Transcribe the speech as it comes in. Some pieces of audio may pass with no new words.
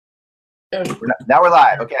Now we're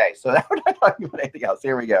live. Okay, so now we're not talking about anything else.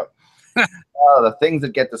 Here we go. Oh, the things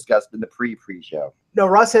that get discussed in the pre-show. No,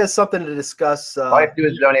 Russ has something to discuss. All you have to do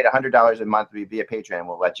is donate $100 a month via Patreon, and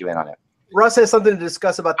we'll let you in on it. Russ has something to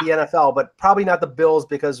discuss about the NFL, but probably not the Bills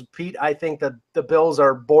because, Pete, I think that the Bills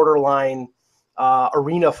are borderline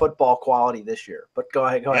arena football quality this year. But go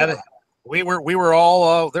ahead. We were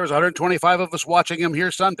all there was 125 of us watching him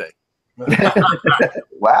here Sunday.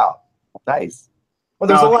 Wow, nice. Well,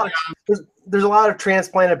 there's a lot of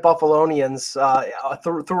transplanted Buffalonians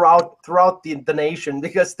throughout the nation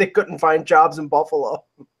because they couldn't find jobs in Buffalo.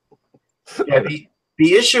 Yeah,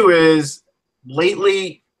 the issue is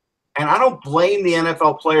lately, and I don't blame the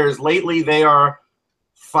NFL players. Lately, they are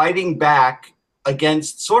fighting back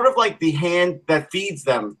against sort of like the hand that feeds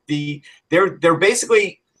them. They're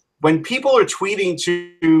basically, when people are tweeting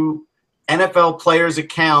to NFL players'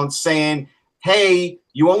 accounts saying, hey,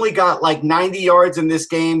 you only got like 90 yards in this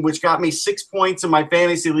game, which got me 6 points in my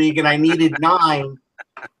fantasy league, and I needed 9.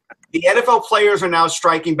 The NFL players are now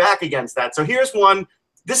striking back against that. So here's one.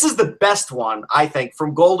 This is the best one, I think,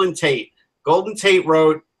 from Golden Tate. Golden Tate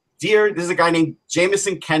wrote, this is a guy named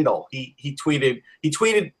Jamison Kendall. He tweeted,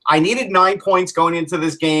 I needed 9 points going into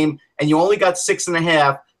this game, and you only got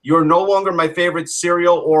 6.5. You're no longer my favorite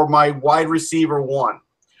cereal or my wide receiver 1.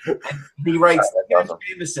 And he writes, awesome.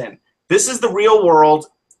 Jamison, this is the real world,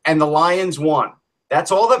 and the Lions won.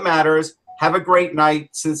 That's all that matters. Have a great night.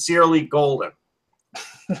 Sincerely, Golden.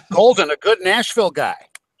 Golden, a good Nashville guy.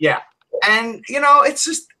 Yeah. And, it's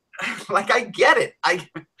just like I get it.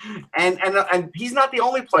 And he's not the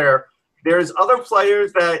only player. There's other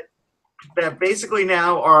players that basically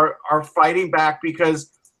now are fighting back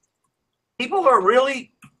because people are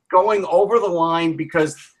really going over the line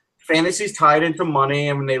because fantasy's tied into money,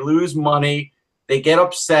 and when they lose money, they get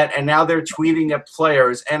upset, and now they're tweeting at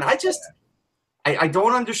players. And I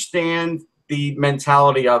don't understand the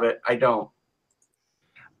mentality of it. I don't.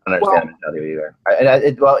 I don't understand the mentality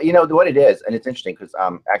either. Well, you know what it is, and it's interesting because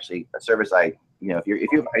actually a service if you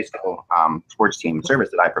have a high school sports team, service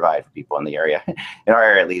that I provide for people in the area, in our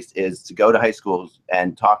area at least, is to go to high schools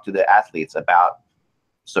and talk to the athletes about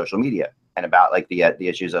social media and about like the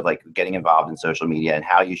issues of like getting involved in social media and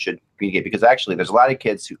how you should communicate. Because actually, there's a lot of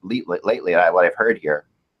kids who lately, what I've heard here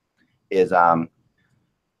is a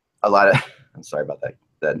lot of. I'm sorry about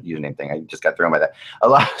that username thing. I just got thrown by that. A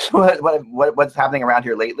lot. What's happening around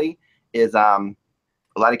here lately is a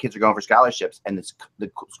lot of kids are going for scholarships, and the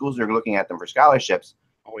schools that are looking at them for scholarships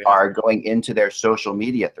are going into their social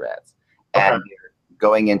media threads, and they're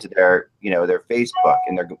going into their their Facebook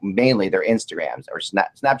and mainly their Instagrams or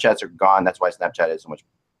Snapchats are gone. That's why Snapchat is so much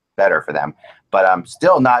better for them, but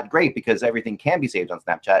still not great because everything can be saved on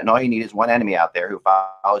Snapchat, and all you need is one enemy out there who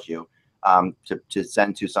follows you. To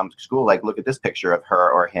send to some school, like, look at this picture of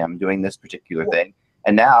her or him doing this particular thing,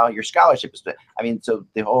 and now your scholarship is. I mean, so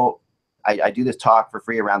the whole, I do this talk for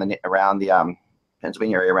free around the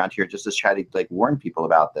Pennsylvania area around here just to try to like warn people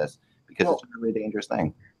about this because it's a really dangerous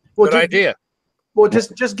thing. Good idea. Well,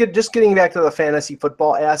 just getting back to the fantasy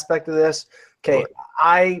football aspect of this. Okay,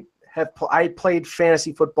 I played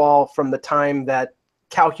fantasy football from the time that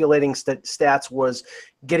calculating stats was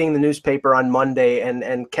getting the newspaper on Monday and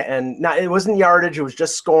not, it wasn't yardage, it was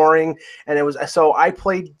just scoring, and it was, so I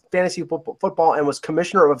played fantasy football and was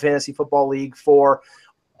commissioner of a fantasy football league for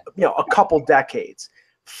a couple decades.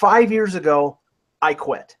 5 years ago I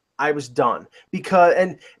quit. I was done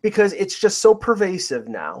because it's just so pervasive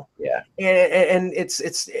now. Yeah. And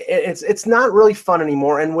it's not really fun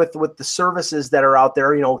anymore. And with the services that are out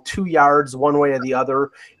there, 2 yards one way or the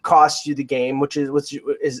other costs you the game, which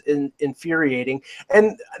is infuriating.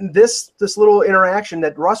 And this little interaction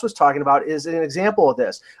that Russ was talking about is an example of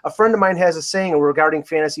this. A friend of mine has a saying regarding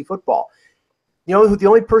fantasy football. The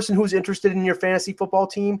only person who's interested in your fantasy football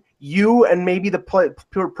team, you and maybe the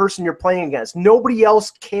person you're playing against. Nobody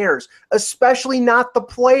else cares, especially not the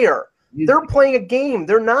player. They're playing a game.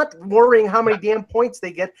 They're not worrying how many damn points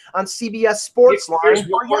they get on CBS Sports Line.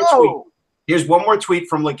 Here's one more tweet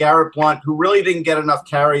from LeGarrette Blount, who really didn't get enough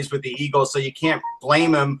carries with the Eagles, so you can't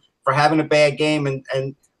blame him for having a bad game.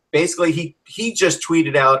 And basically he just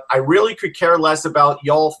tweeted out, I really could care less about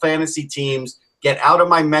y'all fantasy teams. Get out of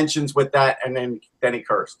my mentions with that, and then he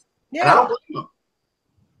cursed. Yeah, and I don't blame him.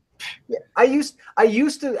 Yeah, I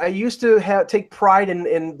used to take pride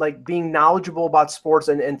in like being knowledgeable about sports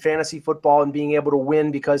and fantasy football and being able to win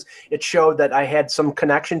because it showed that I had some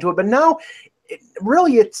connection to it. But now,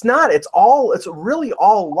 it's not. It's really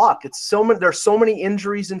all luck. There's so many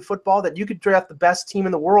injuries in football that you could draft the best team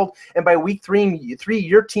in the world, and by week three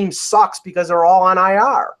your team sucks because they're all on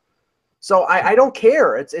IR. So I don't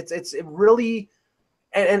care. It's really,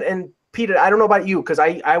 and Peter, I don't know about you because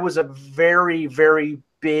I was a very, very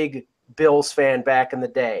big Bills fan back in the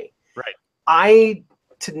day. Right.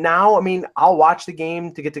 Now, I mean, I'll watch the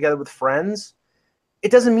game to get together with friends.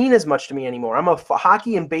 It doesn't mean as much to me anymore. I'm a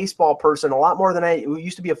hockey and baseball person a lot more than I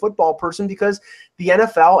used to be a football person because the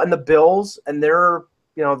NFL and the Bills and their,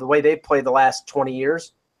 the way they played the last 20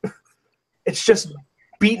 years, it's just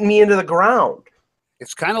beating me into the ground.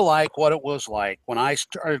 It's kind of like what it was like when I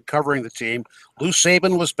started covering the team. Lou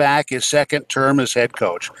Saban was back his second term as head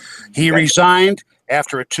coach. He resigned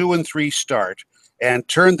after a 2-3 start and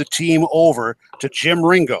turned the team over to Jim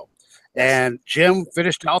Ringo. And Jim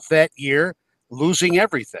finished out that year losing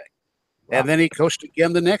everything. And then he coached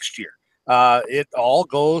again the next year. It all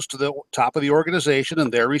goes to the top of the organization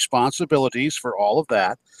and their responsibilities for all of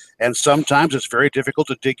that. And sometimes it's very difficult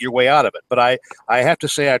to dig your way out of it. But I have to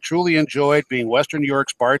say I truly enjoyed being Western New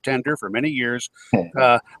York's bartender for many years,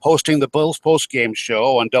 hosting the Bills postgame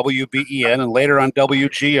show on WBEN and later on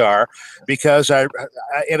WGR, because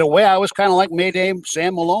in a way I was kind of like Mayday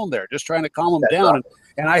Sam Malone there, just trying to calm him down. Right.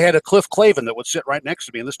 And I had a Cliff Clavin that would sit right next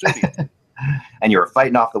to me in the studio. And you were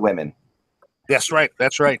fighting off the women. That's right.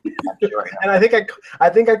 That's right. Sure. And I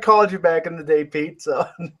think I called you back in the day, Pete. So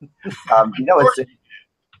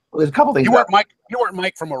there's a couple things. You weren't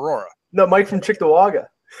Mike from Aurora. No, Mike from Cheektowaga.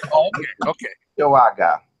 Oh, okay.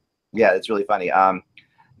 Cheektowaga. Yeah, it's really funny.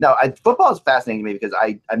 Football is fascinating to me because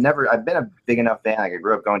I've been a big enough fan. Like I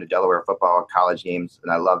grew up going to Delaware football college games,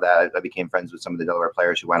 and I love that. I became friends with some of the Delaware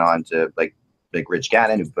players who went on to like Rich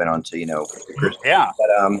Gannon, who went on to yeah.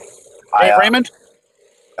 But Dave Raymond.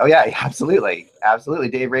 Oh yeah, absolutely,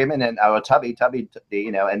 Dave Raymond and Tubby,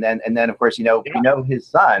 and then of course his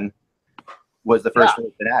son was the first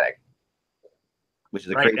fanatic, which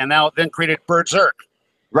is a great. And now then created Bert Zerk.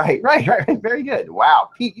 Right. Very good. Wow,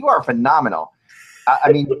 Pete, you are phenomenal.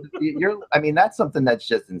 That's something that's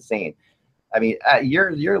just insane. I mean,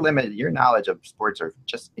 your knowledge of sports are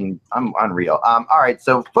just unreal. All right,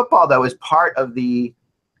 so football though is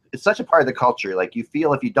it's such a part of the culture. Like you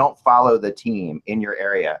feel if you don't follow the team in your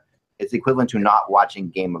area, it's equivalent to not watching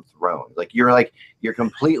Game of Thrones. You're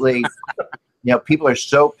completely, people are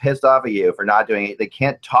so pissed off at you for not doing it. They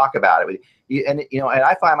can't talk about it. And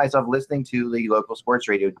I find myself listening to the local sports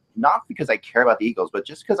radio, not because I care about the Eagles, but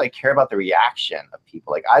just because I care about the reaction of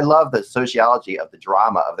people. Like I love the sociology of the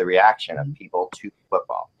drama of the reaction of people to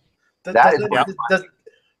football. Does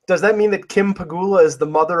that mean that Kim Pagula is the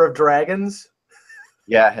mother of dragons?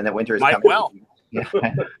 Yeah, and that winter is coming. Well. Yeah.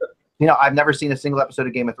 I've never seen a single episode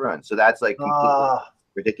of Game of Thrones, so that's like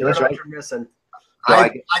ridiculous, right? You're missing. So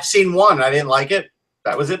I've seen one. I didn't like it.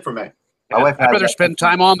 That was it for me. I'd rather spend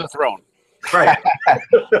time on the throne. Right.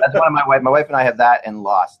 That's one of my wife and I have that and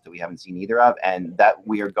Lost that we haven't seen either of, and that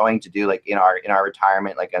we are going to do like in our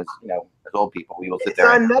retirement, like as old people, we will sit there.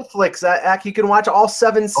 It's on Netflix. You can watch all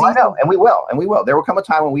 7 seasons. Oh, I know, and we will. There will come a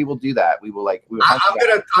time when we will do that. We will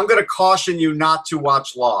I'm gonna caution you not to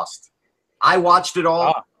watch Lost. I watched it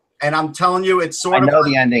all, and I'm telling you, it's sort of. I know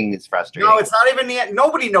the ending is frustrating. No, it's not even the end.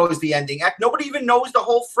 Nobody knows the ending. Nobody even knows the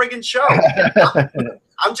whole friggin' show.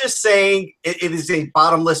 I'm just saying it is a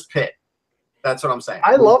bottomless pit. That's what I'm saying.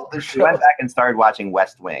 I love the show. We went back and started watching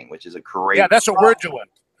West Wing, which is a great. Yeah, that's what we're doing.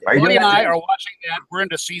 Marty and I are watching that. We're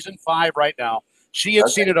into season 5 right now. She had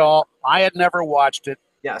seen it all. I had never watched it.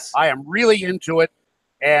 Yes. I am really into it.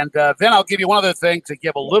 And then I'll give you one other thing to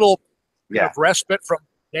give a little bit of respite from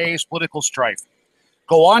today's political strife.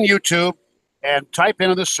 Go on YouTube and type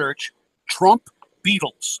into the search Trump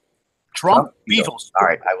Beatles. Trump Beatles. All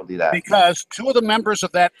right, I will do that. Because 2 of the members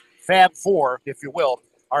of that Fab Four, if you will,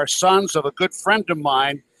 are sons of a good friend of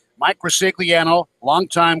mine, Mike Resigliano,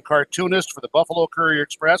 longtime cartoonist for the Buffalo Courier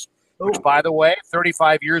Express, which, by the way,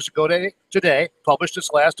 35 years ago today, published its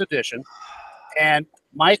last edition. And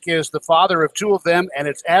Mike is the father of 2 of them, and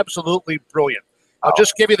it's absolutely brilliant. I'll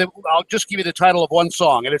just give you the title of one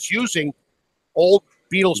song, and it's using old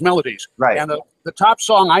Beatles melodies. Right. And the top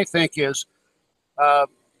song I think is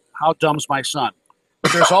 "How Dumb's My Son."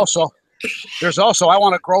 But there's also I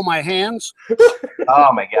Want to Grow My Hands.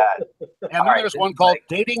 Oh my God. And then there's one called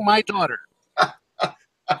Dating My Daughter.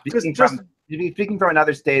 Speaking from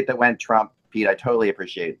another state that went Trump, Pete, I totally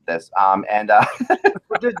appreciate this.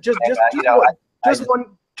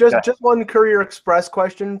 Just one Courier Express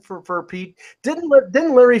question for Pete. Didn't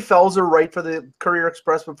Larry Felser write for the Courier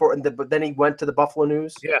Express before, but then he went to the Buffalo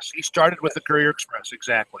News? Yes, he started with the Courier Express,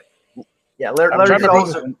 exactly. Yeah, Larry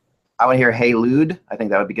Felser. I want to hear "Hey Lude." I think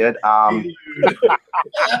that would be good.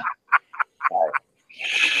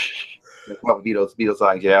 Beatles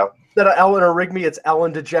songs, Instead of Eleanor Rigby, it's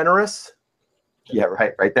Ellen DeGeneres. Yeah,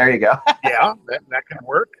 right there you go. Yeah, that can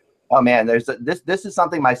work. Oh man, this is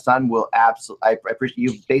something my son will absolutely. I appreciate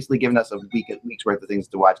you've basically given us a week's worth of things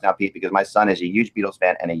to watch now, Pete, because my son is a huge Beatles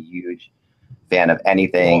fan and a huge fan of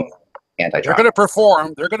anything anti-Trump. They're going to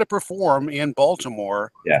perform. They're going to perform in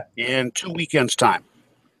Baltimore. Yeah. In 2 weekends' time.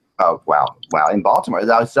 Oh wow! In Baltimore, we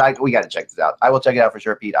got to check this out. I will check it out for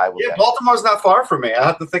sure, Pete. I will. Yeah, Baltimore's not far from me. I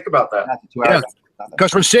have to think about that. That's 2 hours.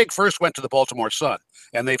 Because Sig first went to the Baltimore Sun,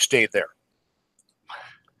 and they've stayed there.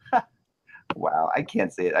 Wow, I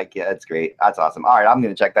can't see it. I can't. That's great. That's awesome. All right, I'm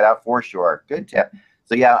going to check that out for sure. Good tip.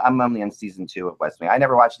 So yeah, I'm only on season 2 of West Wing. I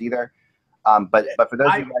never watched either. But for those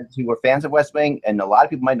of you guys who were fans of West Wing, and a lot of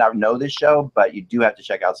people might not know this show, but you do have to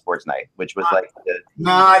check out Sports Night, which was like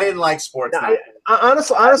no, I didn't like Sports Night.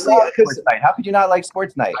 Honestly, Sports Night. How could you not like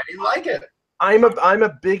Sports Night? I didn't like it. I'm a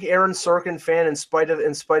big Aaron Sorkin fan in spite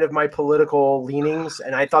of my political leanings,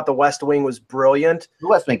 and I thought The West Wing was brilliant. The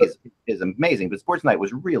West Wing is amazing, but Sports Night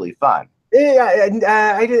was really fun. Yeah,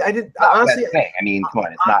 I did honestly. I mean, come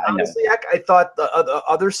on, it's not. Honestly, I thought the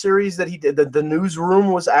other series that he did, the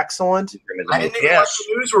Newsroom, was excellent. I didn't even watch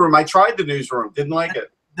the Newsroom. I tried the Newsroom, didn't like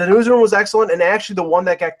it. The Newsroom was excellent, and actually, the one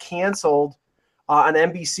that got canceled on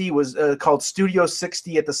NBC was called Studio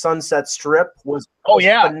 60 at the Sunset Strip. Was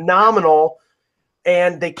phenomenal,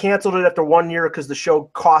 and they canceled it after 1 year because the show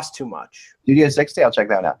cost too much. Studio 60, I'll check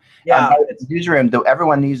that out. Yeah, Newsroom. Though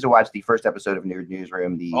everyone needs to watch the first episode of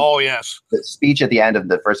Newsroom. The speech at the end of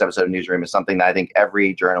the first episode of Newsroom is something that I think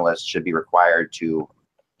every journalist should be required to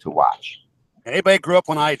watch. Anybody grew up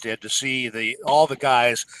when I did to see all the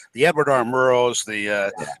guys, the Edward R. Murrows,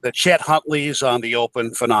 the Chet Huntleys on the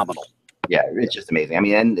Open, phenomenal. Yeah, it's just amazing. I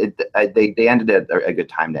mean, and they ended it a good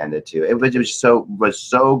time to end it too. It was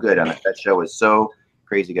so good on it. That show was so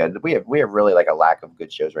crazy good. We have really like a lack of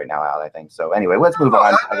good shows right now, Al, I think. So anyway, let's move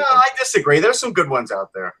on. I disagree. There's some good ones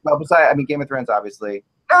out there. Well, besides, I mean, Game of Thrones, obviously.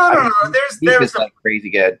 No. There's like crazy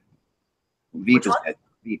good. Veep is good.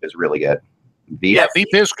 Veep is really good. Veep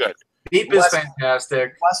is good. Veep is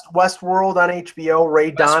fantastic. Westworld on HBO.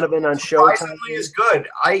 Ray Donovan on Showtime is good.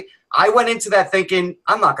 I went into that thinking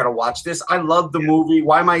I'm not going to watch this. I love the movie.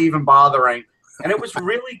 Why am I even bothering? And it was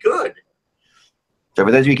really good. So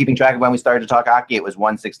for those of you keeping track of when we started to talk hockey, it was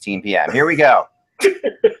 1:16 p.m. Here we go.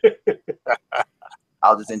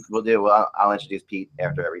 I'll introduce Pete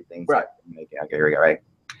after everything. Right. Okay, here we go, right?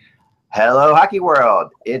 Hello, Hockey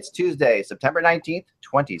World. It's Tuesday, September 19th,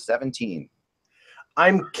 2017.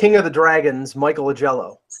 I'm King of the Dragons, Michael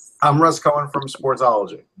Agello. I'm Russ Cohen from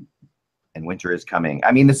Sportsology. And winter is coming.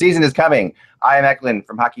 I mean, the season is coming. I am Eklund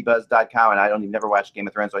from HockeyBuzz.com, and I don't even never watch Game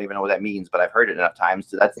of Thrones, so I don't even know what that means, but I've heard it enough times,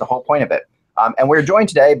 so that's the whole point of it. And we're joined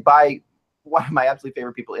today by one of my absolute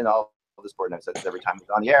favorite people in all of the sport, and I've said this every time he's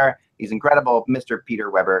on the air. He's incredible, Mr.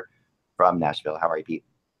 Peter Weber from Nashville. How are you, Pete?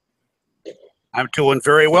 I'm doing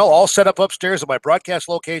very well. All set up upstairs at my broadcast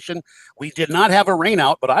location. We did not have a rain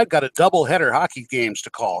out, but I've got a double-header hockey games to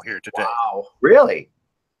call here today. Wow. Really?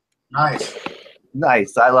 Nice.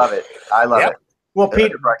 I love it. It. Well,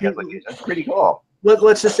 Pete, that's pretty cool.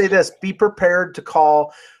 Let's just say this. Be prepared to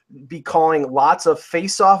be calling lots of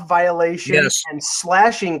face-off violations and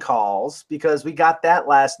slashing calls, because we got that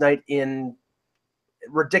last night in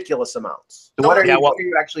ridiculous amounts. So what are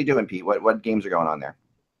you actually doing, Pete? What games are going on there?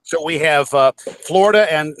 So we have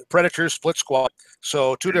Florida and Predators split squad.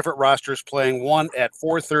 So 2 different rosters playing, one at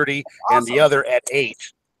 4:30 and the other at 8.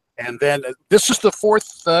 And then this is the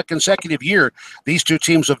 4th consecutive year these 2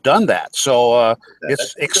 teams have done that. So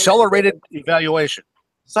it's accelerated evaluation.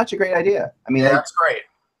 Such a great idea. I mean, that's great.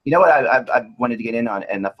 You know what I wanted to get in on,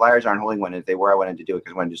 and the Flyers aren't holding one. If they were, I wanted to do it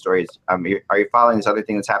because I wanted to do stories. Are you following this other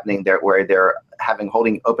thing that's happening there, where they're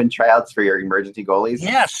holding open tryouts for your emergency goalies?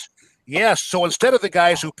 Yes. So instead of the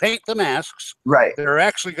guys who paint the masks, right, they're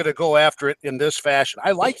actually going to go after it in this fashion.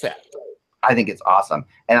 I like that. I think it's awesome.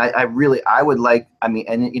 And I would like,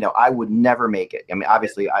 I would never make it. I mean,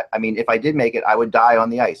 obviously, if I did make it, I would die on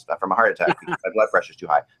the ice from a heart attack because my blood pressure is too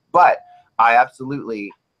high. But I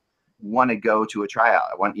absolutely want to go to a tryout.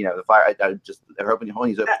 I want, the Fire, they're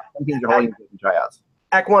holding open tryouts.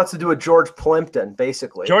 Eck wants to do a George Plimpton,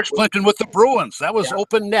 basically. George Plimpton with the Bruins. That was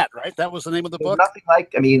Open Net, right? That was the name of the book. Nothing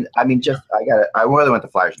like, I really want the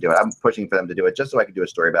Flyers to do it. I'm pushing for them to do it just so I can do a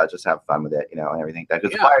story about it, just have fun with it, and everything.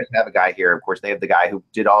 Because the Flyers have a guy here. Of course, they have the guy who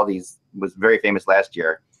did all these, was very famous last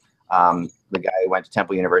year. The guy who went to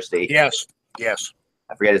Temple University. Yes.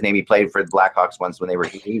 I forget his name. He played for the Blackhawks once when he was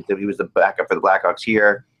the backup for the Blackhawks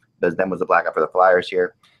here. Then was the backup for the Flyers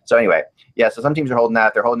here. So anyway, so some teams are holding that.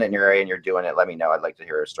 If they're holding it in your area and you're doing it, let me know. I'd like to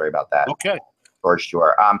hear a story about that. Okay. For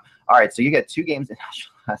sure. All right, so you get 2 games in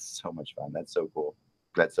Nashville. That's so much fun. That's so cool.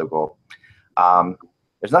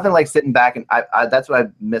 There's nothing like sitting back, and that's what I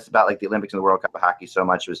miss about like the Olympics and the World Cup of hockey so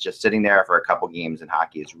much, was just sitting there for a couple games in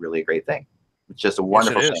hockey is really a great thing. It's just a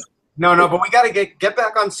wonderful thing. No, but we got to get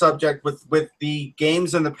back on subject with the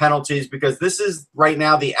games and the penalties, because this is right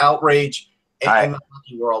now the outrage in the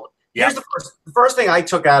hockey world. Here's the first thing I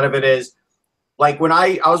took out of it is, like, when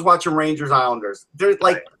I was watching Rangers Islanders, there's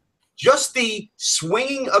like just the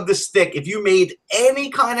swinging of the stick. If you made any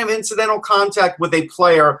kind of incidental contact with a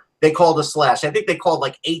player, they called a slash. I think they called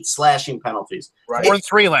like 8 slashing penalties. Right. 4 and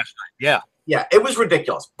 3 last night. Yeah. Yeah, it was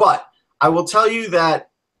ridiculous. But I will tell you that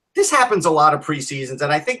this happens a lot of preseasons,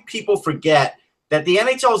 and I think people forget that the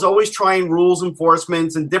NHL is always trying rules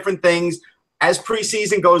enforcements and different things as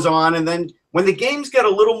preseason goes on. And then when the games get a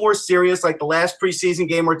little more serious, like the last preseason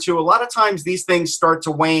game or two, a lot of times these things start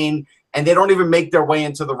to wane and they don't even make their way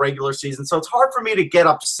into the regular season. So it's hard for me to get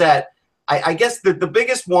upset. I guess the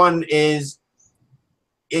biggest one is,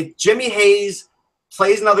 if Jimmy Hayes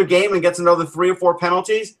plays another game and gets another 3 or 4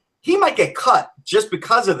 penalties, he might get cut just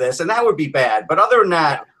because of this, and that would be bad. But other than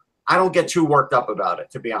that, I don't get too worked up about it,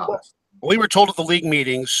 to be honest. We were told at the league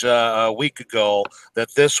meetings a week ago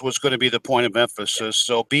that this was going to be the point of emphasis,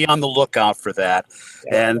 so be on the lookout for that.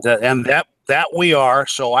 Yeah. And that we are.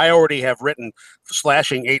 So I already have written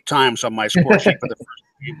slashing 8 times on my score sheet for the first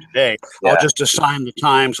game today. Yeah. I'll just assign the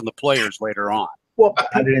times and the players later on. Well,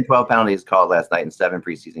 112 penalties called last night in 7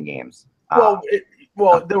 preseason games.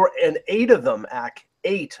 There were 8 of them.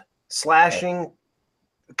 8 slashing.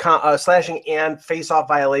 Slashing and face-off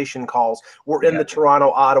violation calls were in the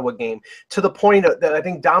Toronto-Ottawa game, to the point that I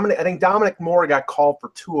think Dominic Moore got called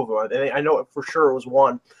for 2 of them. I know for sure it was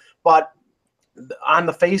 1, but on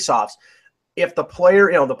the face-offs, if the player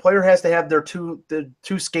has to have the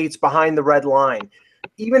two skates behind the red line,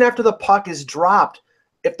 even after the puck is dropped,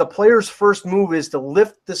 if the player's first move is to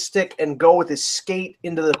lift the stick and go with his skate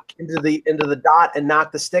into the dot and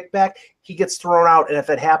knock the stick back, he gets thrown out. And if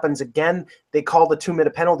it happens again, they call the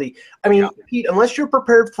 2-minute penalty. I mean, Pete, unless you're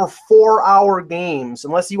prepared for 4-hour games,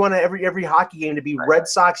 unless you want every hockey game to be Red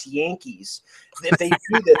Sox Yankees, if they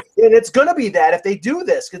do this, and it's going to be that if they do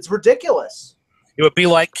this, it's ridiculous. It would be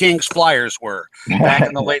like Kings Flyers were back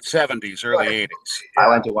in the late 70s, early 80s. I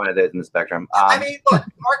went to one of those in the Spectrum. I mean, look,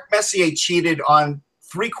 Mark Messier cheated on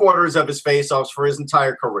 3/4 of his faceoffs for his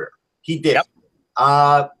entire career. He did.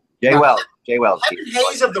 Yep. Jay Wells. Kevin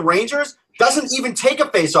Hayes of the Rangers doesn't even take a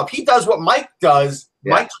faceoff. He does what Mike does.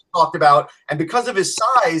 Yeah. Mike talked about, and because of his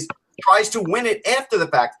size, tries to win it after the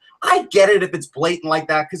fact. I get it if it's blatant like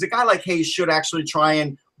that, because a guy like Hayes should actually try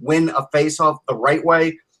and win a faceoff the right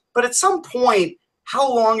way. But at some point,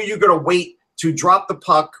 how long are you going to wait to drop the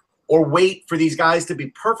puck or wait for these guys to be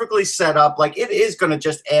perfectly set up? Like, it is going to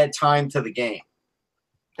just add time to the game.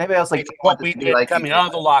 Maybe else like what we did coming out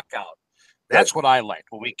of the lockout. That's what I liked.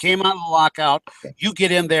 When we came out of the lockout, you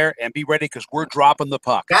get in there and be ready, because we're dropping the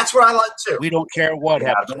puck. That's what I like too. We don't care what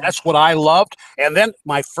happens. That's what I loved. And then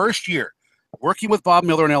my first year working with Bob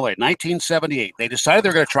Miller in LA, 1978, they decided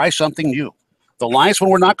they're going to try something new. The linesmen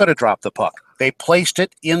were not going to drop the puck. They placed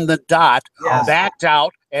it in the dot, backed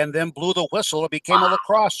out, and then blew the whistle. It became a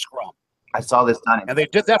lacrosse scrum. I saw this done, and they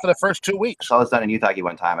did that for the first 2 weeks. I saw this done in youth hockey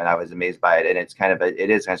one time, and I was amazed by it. And it's kind of it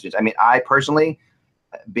is kind of strange. I mean, I personally,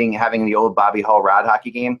 having the old Bobby Hull rod hockey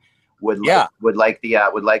game, would like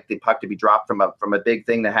the puck to be dropped from a big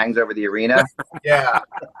thing that hangs over the arena.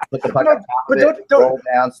 Put the puck on top of it, roll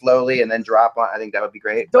down slowly, and then drop on. I think that would be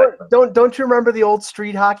great. Don't you remember the old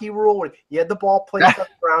street hockey rule where you had the ball placed on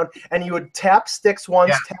the ground and you would tap sticks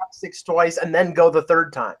once, tap sticks twice, and then go the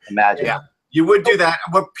third time? Imagine. Yeah. You would do that.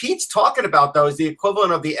 What Pete's talking about, though, is the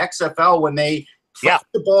equivalent of the XFL when they flipped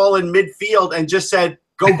the ball in midfield and just said,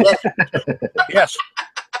 go get it. Yes.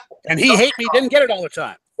 And he didn't get it all the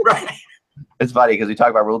time. Right. It's funny because we talk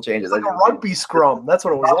about rule changes. It's like a rugby scrum. That's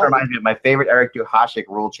what it was. That reminds me of my favorite Eric Duhashik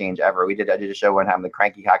rule change ever. I did a show one time, the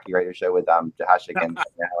Cranky Hockey Writer show with Duhashik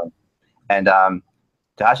and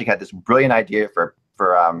Duhashik had this brilliant idea for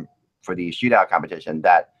the shootout competition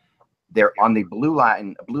that they're on the blue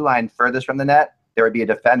line furthest from the net, there would be a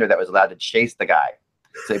defender that was allowed to chase the guy.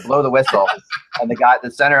 So they blow the whistle, and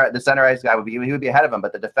the center ice guy would be ahead of him,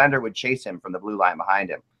 but the defender would chase him from the blue line behind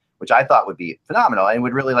him, which I thought would be phenomenal, and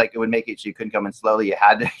would really it would make it so you couldn't come in slowly. You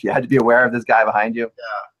had to be aware of this guy behind you.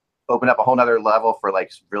 Yeah. Open up a whole nother level for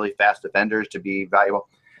really fast defenders to be valuable.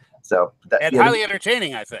 So highly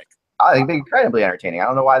entertaining, I think. I think incredibly entertaining. I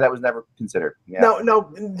don't know why that was never considered. Yeah.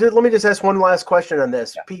 No. Let me just ask one last question on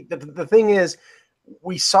this, Pete. The thing is,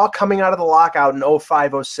 we saw coming out of the lockout in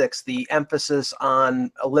 05-06 the emphasis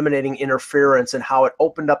on eliminating interference and how it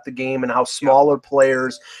opened up the game and how smaller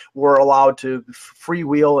players were allowed to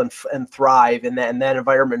freewheel and thrive in that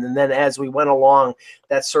environment. And then as we went along,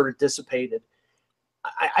 that sort of dissipated.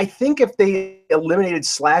 I think if they eliminated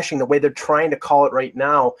slashing the way they're trying to call it right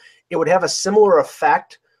now, it would have a similar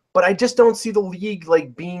effect. But I just don't see the league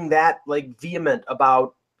like being that like vehement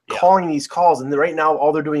about calling these calls. And right now,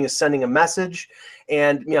 all they're doing is sending a message.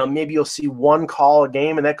 And maybe you'll see one call a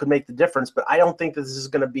game, and that could make the difference. But I don't think that this is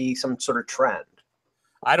going to be some sort of trend.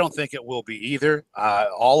 I don't think it will be either.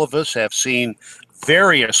 All of us have seen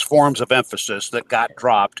various forms of emphasis that got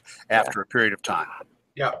dropped after a period of time.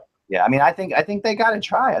 Yeah. Yeah, I mean, I think they got to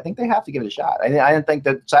try. I think they have to give it a shot. I don't think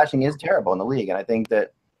that slashing is terrible in the league, and I think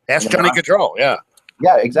that that's Johnny Gaudreau. Yeah.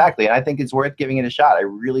 Yeah, exactly. And I think it's worth giving it a shot. I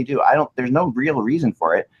really do. There's no real reason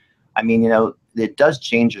for it. I mean, it does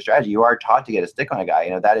change your strategy. You are taught to get a stick on a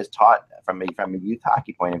guy. That is taught from a youth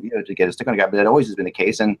hockey point of view to get a stick on a guy, but that always has been the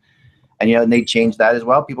case. And they changed that as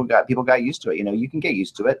well. People got used to it. You can get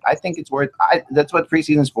used to it. I think it's worth. That's what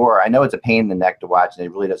preseason's for. I know it's a pain in the neck to watch, and it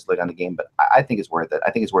really does slow down the game. But I think it's worth it.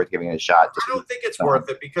 I think it's worth giving it a shot. I don't think it's worth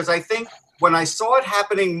it because I think when I saw it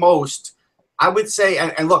happening most, I would say,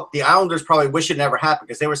 and look, the Islanders probably wish it never happened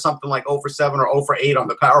because they were something like 0 for 7 or 0 for 8 on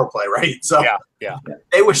the power play, right? So yeah.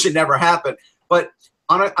 They wish it never happened. But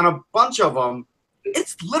on a bunch of them,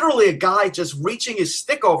 it's literally a guy just reaching his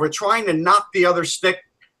stick over, trying to knock the other stick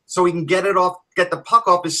so he can get the puck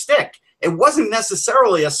off his stick. It wasn't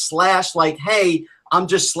necessarily a slash like, hey, I'm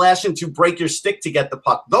just slashing to break your stick to get the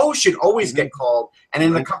puck. Those should always get called. And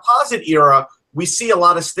in the composite era, we see a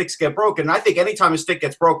lot of sticks get broken. And I think anytime a stick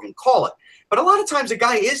gets broken, call it. But a lot of times a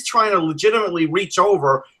guy is trying to legitimately reach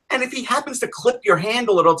over, and if he happens to clip your hand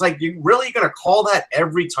a little, it's like, you really going to call that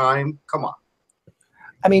every time? Come on.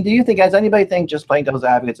 I mean, does anybody think, just playing devil's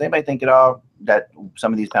advocate, does anybody think at all that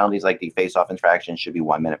some of these penalties, like the face-off infractions, should be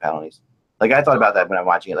 1-minute penalties? Like, I thought about that when I'm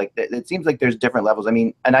watching it. Like, it seems like there's different levels. I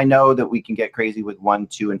mean, and I know that we can get crazy with 1,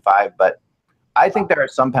 2, and 5, but I think there are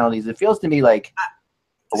some penalties. It feels to me like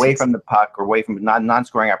away from the puck or away from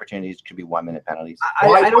non-scoring opportunities should be 1-minute penalties.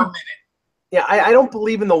 I don't. Yeah, I don't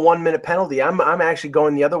believe in the 1-minute penalty. I'm actually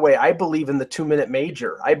going the other way. I believe in the 2-minute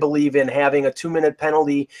major. I believe in having a 2-minute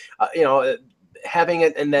penalty, having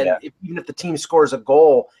it, and then even if the team scores a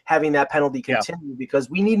goal, having that penalty continue because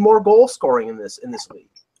we need more goal scoring in this league.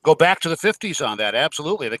 Go back to the 50s on that.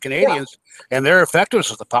 Absolutely. The Canadians and their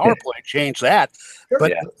effectiveness of the power play changed that. Sure.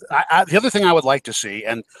 But the other thing I would like to see,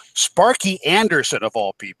 and Sparky Anderson, of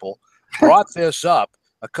all people, brought this up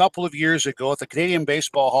a couple of years ago at the Canadian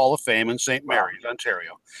Baseball Hall of Fame in St. Mary's,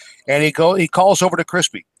 Ontario. And he calls over to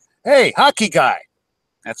Crispy. Hey, hockey guy.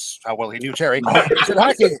 That's how well he knew Terry. He said,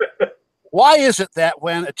 hockey, why is it that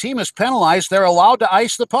when a team is penalized, they're allowed to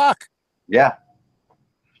ice the puck? Yeah.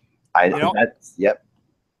 Yep.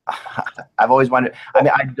 I've always wondered. I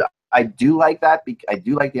mean, I do like that. I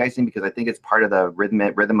do like the icing because I think it's part of the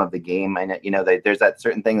rhythm of the game. And, there's that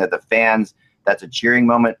certain thing that the fans, that's a cheering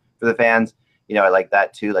moment for the fans. I like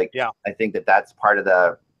that too. Like, I think that's part of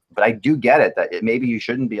but I do get it that maybe you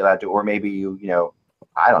shouldn't be allowed to, or maybe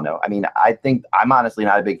I don't know. I mean, I think I'm honestly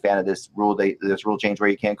not a big fan of this rule change where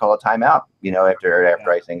you can't call a timeout, after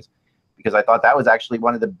icings, because I thought that was actually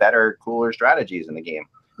one of the better, cooler strategies in the game.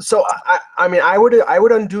 So I mean, I would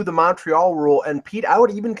undo the Montreal rule, and Pete, I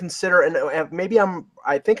would even consider, and maybe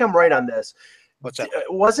I think I'm right on this. What's that?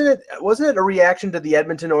 Wasn't it a reaction to the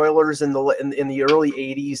Edmonton Oilers in the early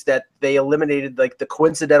 '80s that they eliminated like the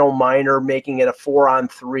coincidental minor, making it a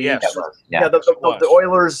 4-on-3? Yes. The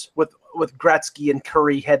Oilers with Gretzky and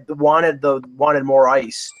Curry had wanted more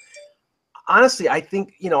ice. Honestly, I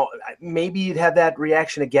think maybe you'd have that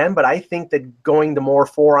reaction again, but I think that going to more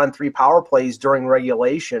 4-on-3 power plays during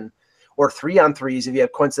regulation or 3-on-3s if you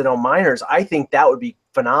have coincidental minors, I think that would be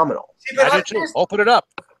phenomenal. See, I do too. Open it up.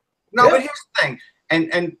 No, but here's the thing,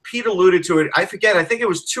 and Pete alluded to it. I forget. I think it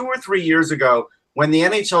was 2 or 3 years ago when the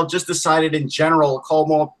NHL just decided in general to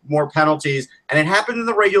call more penalties, and it happened in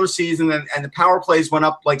the regular season, and the power plays went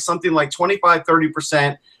up like something like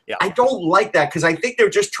 25-30%. Yeah. I don't like that because I think they're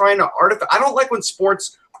just trying to I don't like when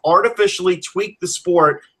sports artificially tweak the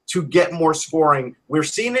sport to get more scoring. We're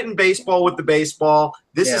seeing it in baseball with the baseball.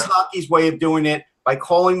 This is hockey's way of doing it by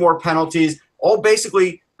calling more penalties.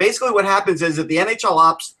 Basically what happens is that the NHL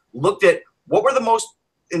ops looked at what were the most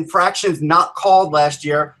infractions not called last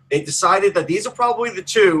year. They decided that these are probably the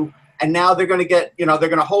 2, and now they're going to get, they're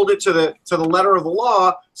going to hold it to the letter of the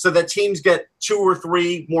law so that teams get 2 or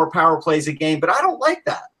 3 more power plays a game. But I don't like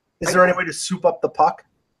that. Is there any way to soup up the puck?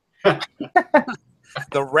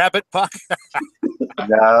 The rabbit puck.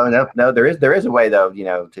 No. There is a way though,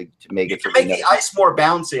 to make it. To make the ice more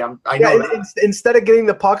bouncy. I know. Yeah, instead of getting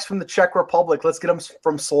the pucks from the Czech Republic, let's get them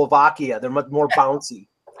from Slovakia. They're much more bouncy.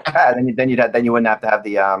 Yeah, then you wouldn't have to have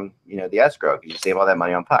the the escrow. You save all that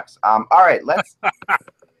money on pucks. All right, let's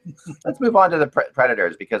move on to the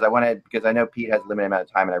Predators because I know Pete has a limited amount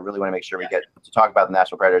of time and I really want to make sure we get to talk about the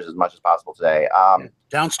Nashville Predators as much as possible today.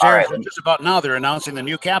 Downstairs, just about now, they're announcing the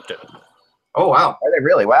new captain. Oh wow! Are they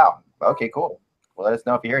really? Wow. Okay, cool. Well, let us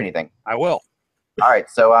know if you hear anything. I will. All right,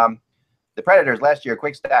 so the Predators last year,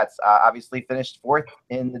 quick stats, obviously finished fourth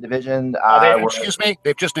in the division. Excuse me,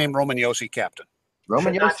 they've just named Roman Josi captain.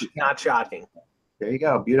 Roman Josi. Not shocking. There you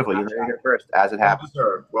go. Beautiful. You heard it here first, as it happens.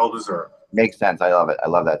 Well deserved. Makes sense. I love it. I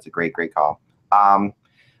love that. It's a great call. All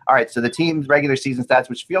right, so the team's regular season stats,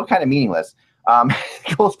 which feel kind of meaningless.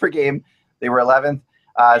 Goals per game, they were 11th.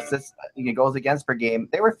 Goals against per game,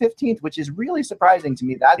 they were 15th, which is really surprising to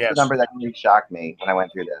me. That's the number that really shocked me when I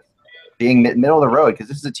went through this. Being middle of the road, because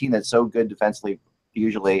this is a team that's so good defensively,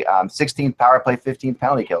 usually 16th power play, 15th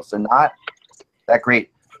penalty kill, so not that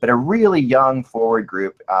great, but a really young forward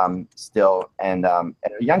group still, and a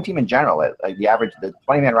young team in general. The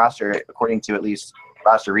 20-man roster, according to at least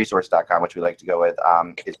rosterresource.com, which we like to go with,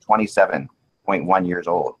 is 27.1 years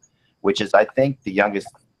old, which is, I think, the youngest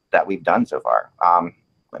that we've done so far.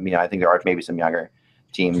 I think there are maybe some younger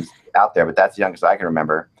teams out there, but that's the youngest I can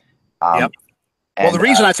remember. Yep. Well, the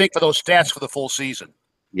reason I think for those stats for the full season,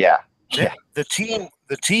 the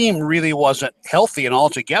team really wasn't healthy and all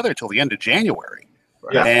together till the end of January,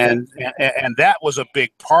 and that was a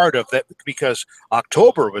big part of that because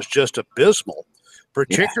October was just abysmal,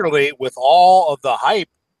 particularly with all of the hype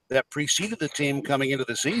that preceded the team coming into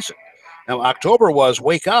the season. Now, October was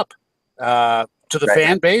wake up to the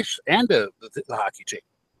fan base and to the hockey team.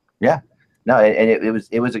 Yeah. No, and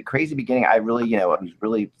it was a crazy beginning. I really, it was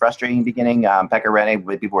really frustrating beginning. Pekka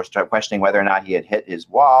Rinne, people were questioning whether or not he had hit his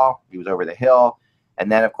wall. He was over the hill.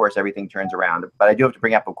 And then, of course, everything turns around. But I do have to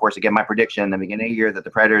bring up, of course, again, my prediction in the beginning of the year that the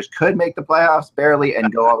Predators could make the playoffs barely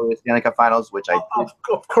and go all the way to the Stanley Cup Finals, which I did.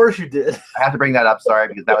 Of course you did. I have to bring that up, sorry,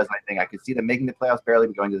 because that was my thing. I could see them making the playoffs barely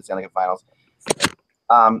but going to the Stanley Cup Finals.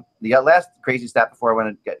 The last crazy stat before I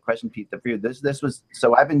want to get question Pete the preview. This was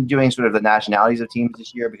so I've been doing sort of the nationalities of teams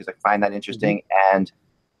this year because I find that interesting. Mm-hmm. And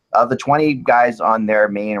of the 20 guys on their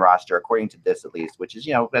main roster, according to this at least, which is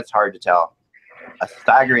that's hard to tell, a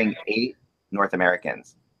staggering 8 North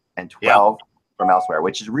Americans and 12 from elsewhere,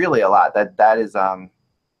 which is really a lot. That's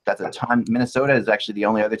a ton. Minnesota is actually the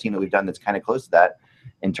only other team that we've done that's kind of close to that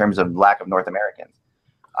in terms of lack of North Americans.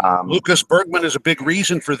 Lucas Bergman is a big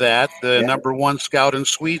reason for that. The number one scout in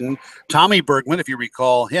Sweden, Tommy Bergman, if you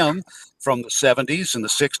recall him from the 70s and the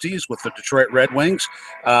 60s with the Detroit Red Wings,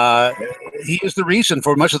 he is the reason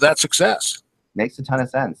for much of that success. Makes a ton of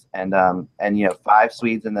sense. And 5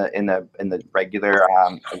 Swedes in the regular,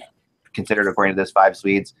 considered according to this 5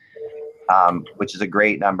 Swedes, which is a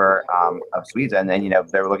great number of Swedes. And then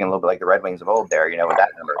they were looking a little bit like the Red Wings of old there, with that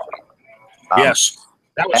number. Yes,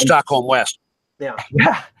 that was Stockholm West.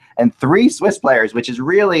 Yeah, and 3 Swiss players, which is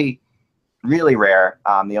really, really rare.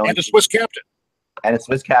 And a Swiss captain. And a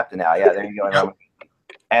Swiss captain now. Yeah, there you go.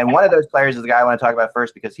 And one of those players is the guy I want to talk about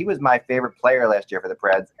first because he was my favorite player last year for the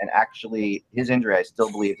Preds. And actually, his injury, I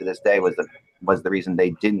still believe to this day, was the reason they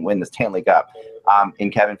didn't win the Stanley Cup. In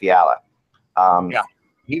Kevin Fiala.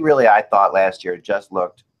 He really, I thought last year, just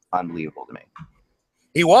looked unbelievable to me.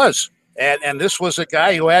 He was, and this was a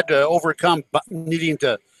guy who had to overcome needing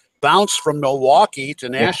to bounce from Milwaukee to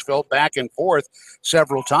Nashville back and forth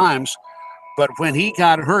several times. But when he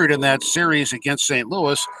got hurt in that series against St.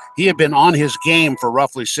 Louis, he had been on his game for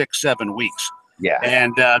roughly 6-7 weeks. Yeah.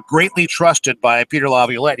 And greatly trusted by Peter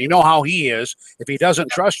Laviolette. You know how he is. If he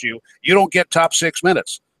doesn't trust you, you don't get top 6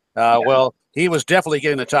 minutes. Well, he was definitely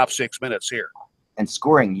getting the top 6 minutes here. And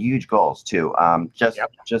scoring huge goals too. Just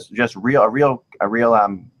a real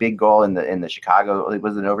big goal in the Chicago.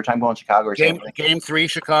 Was it an overtime goal in Chicago or something? Game 3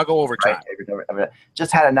 Chicago overtime. Right.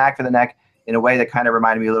 Just had a knack for the neck in a way that kind of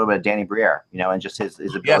reminded me a little bit of Danny Briere. And just his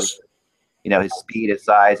ability. Yes. His speed, his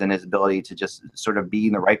size, and his ability to just sort of be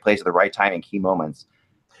in the right place at the right time in key moments.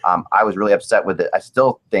 I was really upset with it. I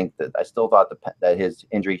still thought that his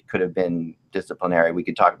injury could have been disciplinary. We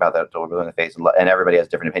could talk about that until we're blue in the face, and everybody has a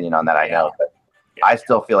different opinion on that. I know, but I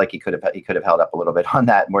still feel like he could have held up a little bit on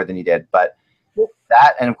that more than he did. But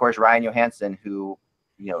that, and of course Ryan Johansson, who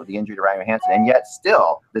the injury to Ryan Johansson, and yet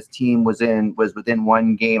still this team was within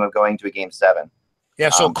 1 game of going to a Game 7. Yeah,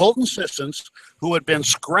 so Colton Sissons, who had been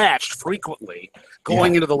scratched frequently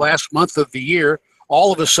going into the last month of the year,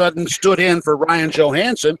 all of a sudden stood in for Ryan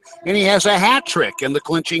Johansson, and he has a hat trick in the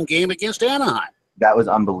clinching game against Anaheim. That was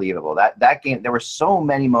unbelievable. That game, there were so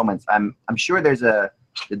many moments. I'm sure there's a.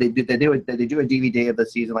 Did they do a DVD of the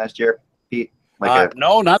season last year, Pete?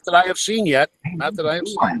 No, not that I have seen yet. Not that I have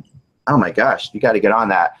seen. Oh my gosh, you got to get on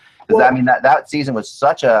that, because I mean that season was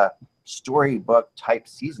such a storybook type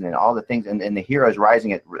season, and all the things, and the heroes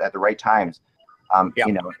rising at the right times.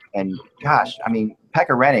 You know, and gosh, I mean, Pekka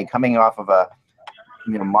Rinne coming off of a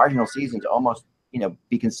marginal season to almost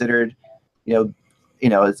be considered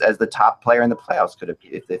as the top player in the playoffs could have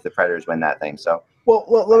if the Predators win that thing. So. Well,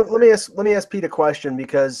 let me ask Pete a question,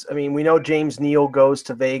 because I mean we know James Neal goes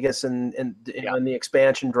to Vegas and in the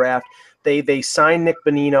expansion draft. They sign Nick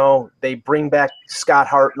Bonino. They bring back Scott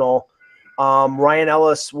Hartnell. Ryan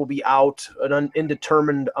Ellis will be out an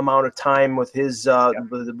indeterminate amount of time with his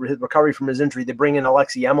recovery from his injury. They bring in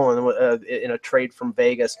Alexei Emelin in a trade from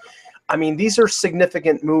Vegas. I mean, these are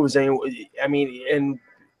significant moves. I mean, and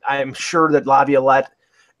I'm sure that Laviolette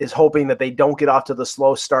is hoping that they don't get off to the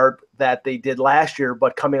slow start that they did last year,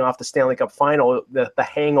 but coming off the Stanley Cup final, the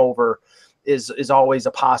hangover is always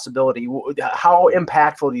a possibility. How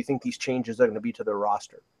impactful do you think these changes are going to be to their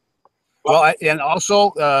roster? Well, and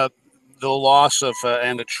also the loss of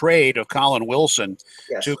and the trade of Colin Wilson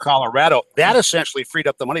to Colorado, that essentially freed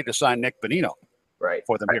up the money to sign Nick Bonino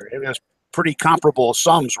for them here. It was pretty comparable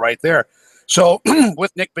sums right there. So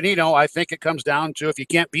with Nick Bonino, I think it comes down to, if you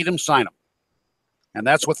can't beat him, sign him. And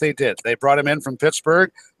that's what they did. They brought him in from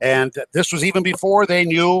Pittsburgh, and this was even before they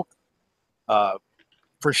knew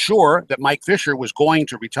for sure that Mike Fisher was going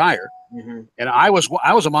to retire. Mm-hmm. And I was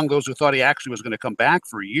among those who thought he actually was going to come back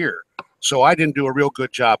for a year. So I didn't do a real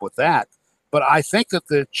good job with that. But I think that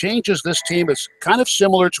the changes this team is kind of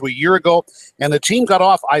similar to a year ago, and the team got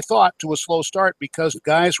off, I thought, to a slow start because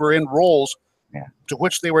guys were in roles to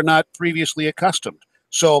which they were not previously accustomed.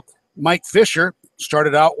 So Mike Fisher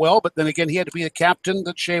started out well, but then again, he had to be the captain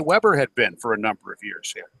that Shea Weber had been for a number of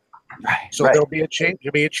years here. So there'll be a change.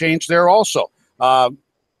 There'll be a change there also.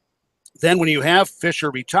 Then when you have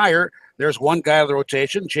Fisher retire, there's one guy out of the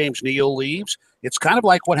rotation. James Neal leaves. It's kind of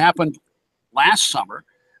like what happened last summer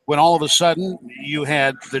when all of a sudden you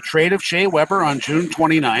had the trade of Shea Weber on June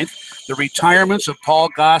 29th, the retirements of Paul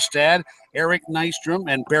Gostad, Eric Nystrom,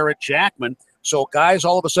 and Barrett Jackman. So guys,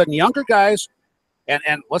 all of a sudden, younger guys,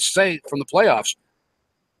 and let's say from the playoffs,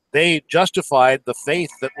 they justified the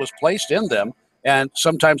faith that was placed in them, and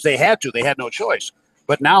sometimes they had to. They had no choice.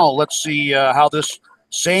 But now let's see how this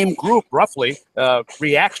same group roughly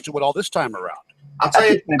reacts to it all this time around. I'll tell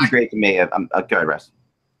you, it's going to be great to me. Go ahead, Russ.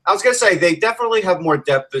 I was going to say they definitely have more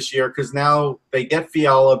depth this year because now they get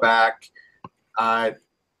Fiala back.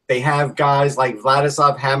 They have guys like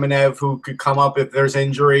Vladislav Hamenev who could come up if there's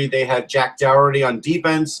injury. They had Jack Dougherty on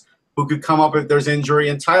defense who could come up if there's injury,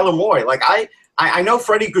 and Tyler Moy. Like I know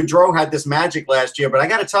Freddie Gaudreau had this magic last year, but I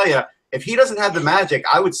got to tell you, if he doesn't have the magic,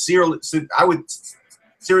 I would seriously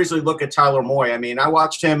look at Tyler Moy. I mean, I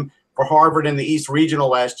watched him for Harvard in the East Regional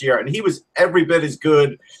last year, and he was every bit as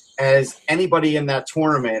good as anybody in that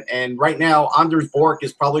tournament. And right now, Anders Bork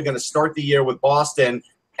is probably going to start the year with Boston,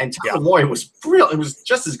 and Tyler Moy was real. It was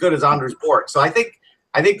just as good as Anders Bork. So I think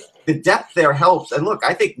the depth there helps. And look,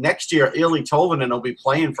 I think next year Eeli Tolvanen will be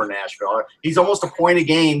playing for Nashville. He's almost a point a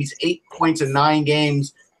game. He's 8 points in 9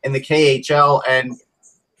 games in the KHL, and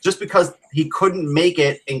just because he couldn't make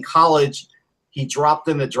it in college, he dropped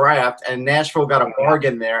in the draft, and Nashville got a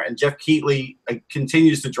bargain there. And Jeff Keatley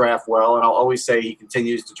continues to draft well, and I'll always say he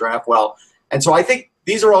continues to draft well. And so I think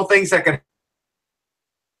these are all things that can.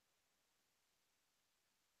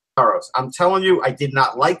 I'm telling you, I did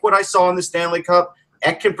not like what I saw in the Stanley Cup.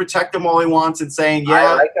 Eck can protect him all he wants and saying,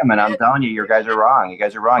 I like him, and I'm telling you, you guys are wrong. You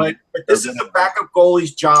guys are wrong. But this is the backup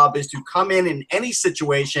goalie's job, is to come in any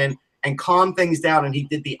situation and calm things down, and he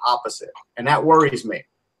did the opposite, and that worries me.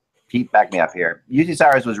 Pete, back me up here. UC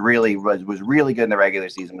Cyrus was really good in the regular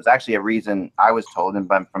season. It was actually a reason I was told, and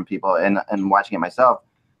from people and watching it myself,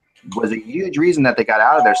 was a huge reason that they got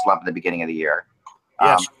out of their slump at the beginning of the year.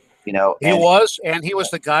 Yes, he was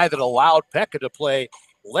the guy that allowed Pekka to play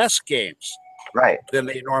less games than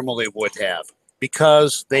they normally would have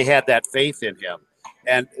because they had that faith in him.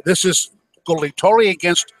 And this is totally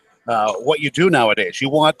against what you do nowadays. You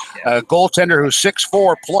want a goaltender who's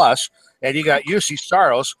 6'4 plus, and you got UC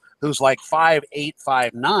Saros, who's like 5'8",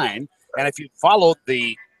 5'9". And if you followed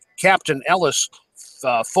the Captain Ellis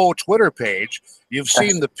faux Twitter page, you've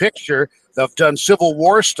seen the picture of done Civil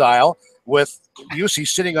War style with UC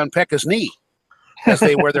sitting on Pekka's knee as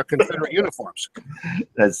they wear their Confederate uniforms.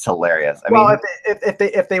 That's hilarious. I mean,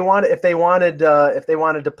 if they wanted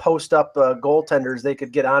to post up goaltenders, they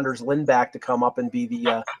could get Anders Lindback to come up and be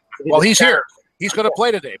the. Well, he's here. He's going to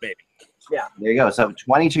play today, baby. Yeah. There you go. So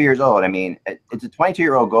 22 years old. I mean, it's a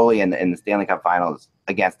 22-year-old goalie in the Stanley Cup Finals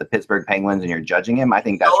against the Pittsburgh Penguins, and you're judging him. I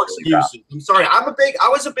think that's no really rough. excuses. I'm sorry. I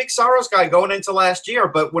was a big Saros guy going into last year,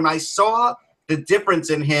 but when I saw the difference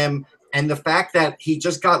in him and the fact that he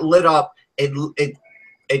just got lit up,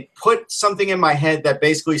 it put something in my head that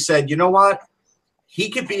basically said, you know what? He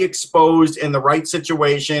could be exposed in the right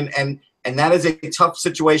situation, and that is a tough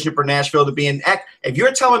situation for Nashville to be in. If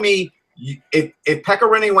you're telling me if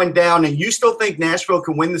Pekka went down and you still think Nashville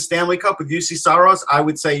can win the Stanley Cup with UC Saros, I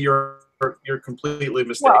would say you're completely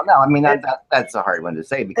mistaken. Well, no, I mean that's a hard one to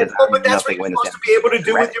say because but that's what you're supposed to be able to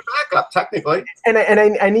do with your backup, technically. And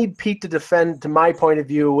I need Pete to defend to my point of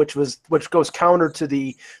view, which goes counter to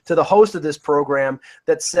the host of this program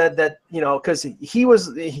that said that, you know, because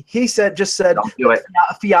he said don't do it.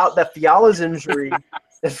 that Fiala's injury.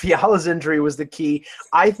 If Fiala's injury was the key,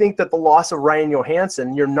 I think that the loss of Ryan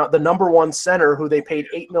Johansson, the number one center who they paid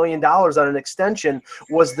 $8 million on an extension,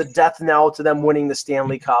 was the death knell to them winning the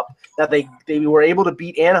Stanley Cup. That they were able to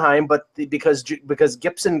beat Anaheim, but because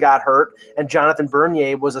Gibson got hurt and Jonathan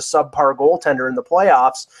Bernier was a subpar goaltender in the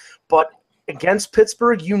playoffs. But against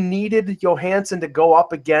Pittsburgh, you needed Johansson to go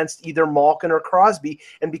up against either Malkin or Crosby,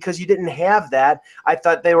 and because you didn't have that, I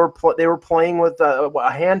thought they were playing with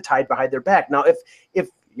a hand tied behind their back. Now, if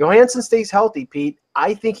Johansson stays healthy, Pete,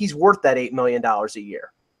 I think he's worth that $8 million a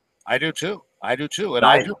year. I do too, and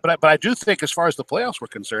I do think, as far as the playoffs were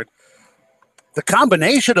concerned, the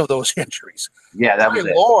combination of those injuries. Yeah, that was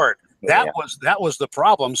it. Lord, that was the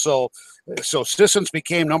problem. So Sissons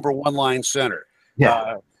became number one line center.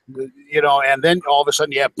 Yeah. You know, and then all of a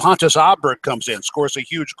sudden you have Pontus Aberg comes in, scores a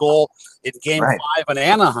huge goal in Game 5 in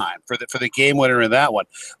Anaheim for the game winner in that one.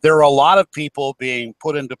 There are a lot of people being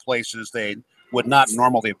put into places they would not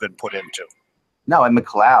normally have been put into. No, and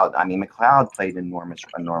McLeod. I mean, McLeod played an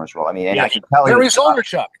enormous role. I mean, and I could tell Harry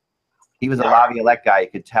Zolderchuk. He was a Laviolette guy. You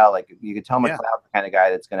could tell McLeod's the kind of guy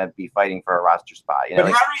that's going to be fighting for a roster spot. You know,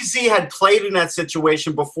 but Harry Z had played in that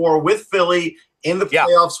situation before with Philly in the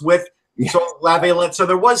playoffs with Laviolette, so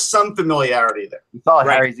there was some familiarity there. We saw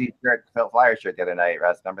Harry Z shirt, Flyer shirt the other night,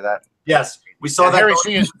 Russ. Remember that? Yes, we saw that.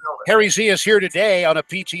 Harry Z is here today on a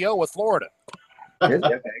PTO with Florida.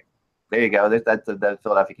 Okay. There you go. That's the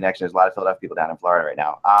Philadelphia connection. There's a lot of Philadelphia people down in Florida right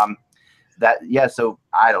now. So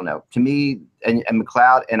I don't know. To me, and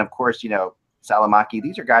McLeod, and of course, you know, Salamaki,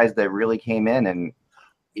 these are guys that really came in, and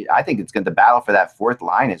I think the battle for that fourth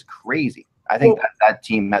line is crazy. I think that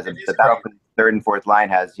team has the battle for the third and fourth line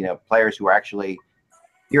has, you know, players who are actually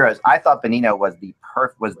heroes. I thought Bonino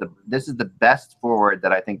this is the best forward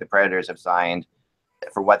that I think the Predators have signed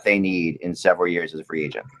for what they need in several years as a free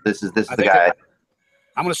agent. This is the guy.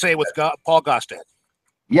 I'm going to say with Paul Gostad.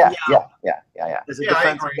 Yeah. As a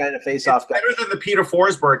defensive guy and a face-off guy. Better than the Peter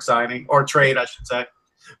Forsberg signing or trade, I should say.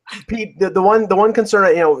 Pete, the one concern,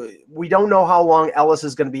 you know, we don't know how long Ellis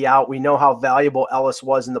is going to be out. We know how valuable Ellis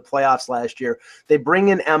was in the playoffs last year. They bring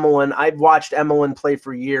in Emelin. I've watched Emelin play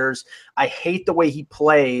for years. I hate the way he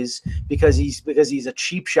plays because he's a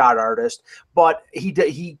cheap shot artist, but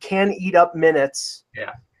he can eat up minutes.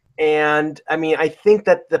 Yeah. And I mean, I think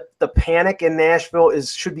that the panic in Nashville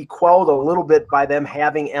should be quelled a little bit by them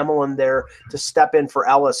having Emelin there to step in for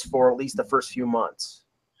Ellis for at least the first few months.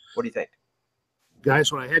 What do you think?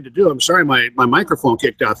 Guys, what I had to do, I'm sorry, my microphone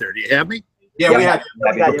kicked out there. Do you have me? Yeah, we have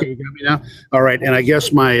you. Okay, you got me now? All right, and I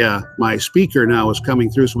guess my speaker now is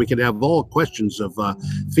coming through, so we could have all questions of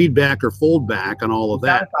feedback or foldback on all of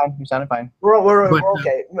that. You sounded fine. We're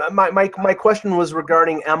okay. My question was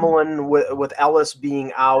regarding Emelin with Ellis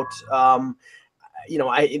being out. You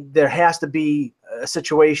know, there has to be a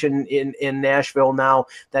situation in Nashville now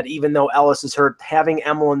that even though Ellis is hurt, having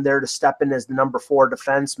Emelin there to step in as the number 4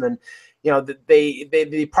 defenseman, you know,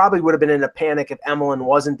 they probably would have been in a panic if Emelin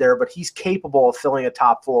wasn't there, but he's capable of filling a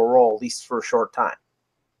top 4 role, at least for a short time.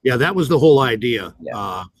 Yeah, that was the whole idea.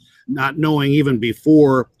 Yeah. Not knowing even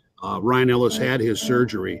before Ryan Ellis had his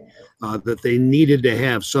surgery that they needed to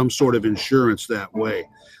have some sort of insurance that way.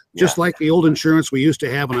 Just like the old insurance we used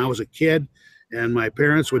to have when I was a kid, and my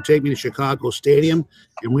parents would take me to Chicago Stadium,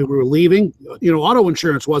 and we were leaving. You know, auto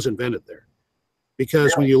insurance was invented there.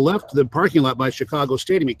 Because when you left the parking lot by Chicago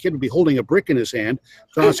Stadium, a kid would be holding a brick in his hand,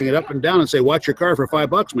 tossing it up and down and say, "Watch your car for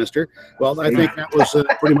 $5, mister." Well, I think that was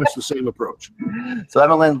pretty much the same approach. So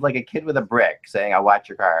Emelin's like a kid with a brick saying, "I'll watch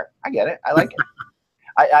your car." I get it. I like it.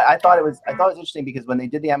 I thought it was interesting because when they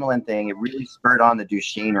did the Emelin thing, it really spurred on the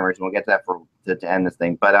Duchesne rumors. And we'll get to that to end this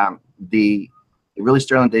thing. But it really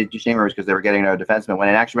spurred on the Duchesne rumors because they were getting another defenseman. When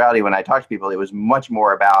in actuality, when I talked to people, it was much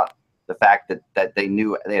more about the fact that they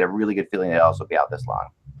knew they had a really good feeling they'd also be out this long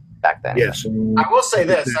back then. Yes. I will say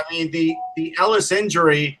this. I mean, the Ellis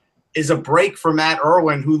injury is a break for Matt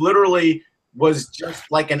Irwin, who literally was just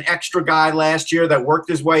like an extra guy last year that worked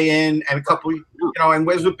his way in and and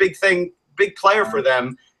was a big player for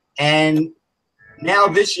them. And now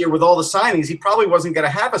this year with all the signings, he probably wasn't going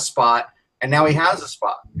to have a spot, and now he has a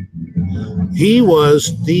spot. He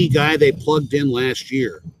was the guy they plugged in last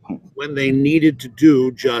year when they needed to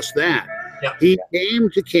do just that. Yep. He came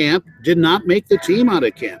to camp, did not make the team out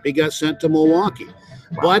of camp. He got sent to Milwaukee.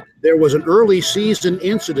 But there was an early season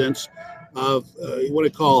incidence of what I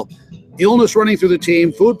call illness running through the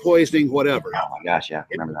team, food poisoning, whatever. Oh my gosh, yeah,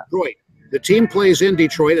 remember that. Detroit. The team plays in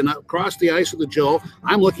Detroit, and across the ice of the Joe,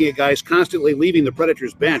 I'm looking at guys constantly leaving the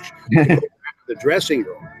Predators bench to go back to the dressing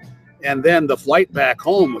room. And then the flight back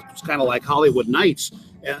home was kind of like Hollywood Nights.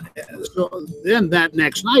 And so then that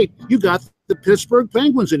next night, you got the Pittsburgh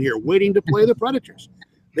Penguins in here waiting to play the Predators.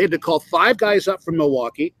 They had to call 5 guys up from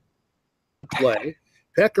Milwaukee to play.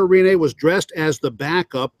 Pekka Rinne was dressed as the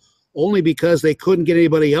backup only because they couldn't get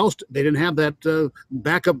anybody else. They didn't have that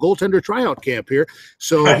backup goaltender tryout camp here.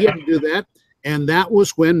 So he had to do that. And that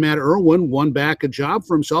was when Matt Irwin won back a job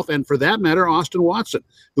for himself. And for that matter, Austin Watson,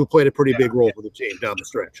 who played a pretty big role for the team down the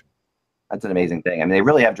stretch. That's an amazing thing. I mean, they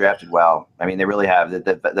really have drafted well. I mean, they really have.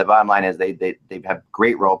 The bottom line is they have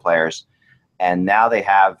great role players. And now they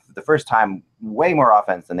have, the first time, way more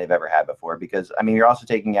offense than they've ever had before. Because, I mean, you're also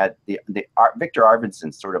taking at Victor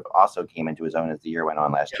Arvidsson sort of also came into his own as the year went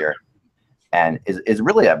on last year. And is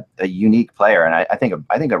really a unique player. And I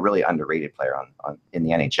think a really underrated player in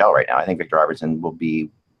the NHL right now. I think Victor Arvidsson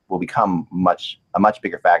will become a much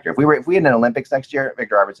bigger factor. If we had an Olympics next year,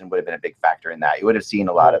 Victor Arvidsson would have been a big factor in that. You would have seen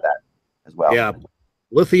a lot of that as well. Yeah.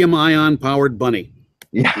 Lithium ion powered bunny.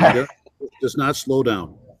 Yeah. Does not slow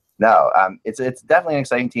down. No, it's definitely an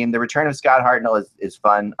exciting team. The return of Scott Hartnell is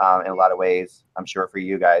fun in a lot of ways, I'm sure, for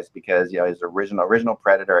you guys, because he's original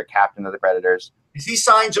Predator, a captain of the Predators. Is he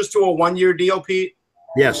signed just to a 1-year deal, Pete?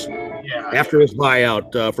 Yes. Yeah. After his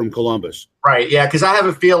buyout from Columbus. Right. Yeah, because I have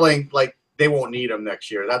a feeling like they won't need him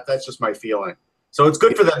next year. That's just my feeling. So it's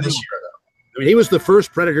good for them this year, though. I mean, he was the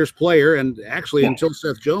first Predators player, and actually until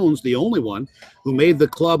Seth Jones, the only one who made the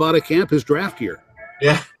club out of camp his draft year.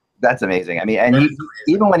 Yeah. That's amazing. I mean, and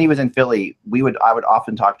even when he was in Philly, I would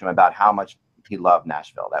often talk to him about how much he loved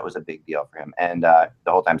Nashville. That was a big deal for him, and the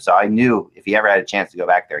whole time. So I knew if he ever had a chance to go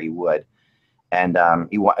back there, he would. And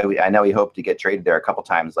I know he hoped to get traded there a couple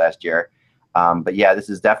times last year. But yeah, this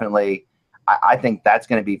is definitely. I think that's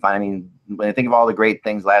going to be fun. I mean, when I think of all the great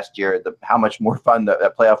things last year, how much more fun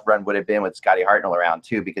the playoff run would have been with Scotty Hartnell around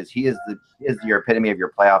too, because he is your epitome of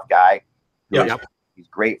your playoff guy. Yeah. He's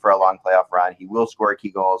great for a long playoff run. He will score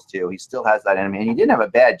key goals too. He still has that in him, and he didn't have a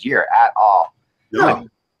bad year at all. No.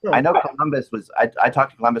 I know Columbus was. I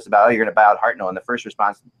talked to Columbus about, you're going to buy out Hartnell, and the first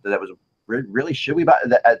response to that was, really, should we buy?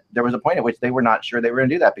 There was a point at which they were not sure they were going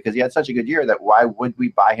to do that because he had such a good year that why would we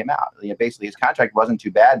buy him out? Basically, his contract wasn't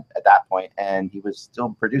too bad at that point, and he was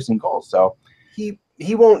still producing goals. So he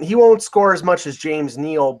won't score as much as James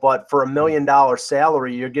Neal, but for $1 million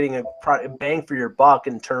salary, you're getting a bang for your buck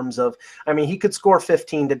in terms of, I mean, he could score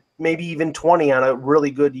 15 to maybe even 20 on a really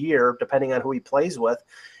good year, depending on who he plays with.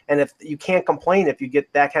 And if you can't complain if you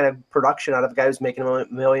get that kind of production out of a guy who's making $1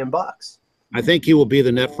 million. I think he will be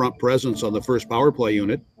the net front presence on the first power play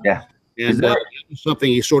unit. Yeah. And that was something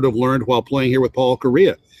he sort of learned while playing here with Paul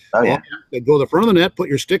Correa. Oh, yeah. Go to the front of the net, put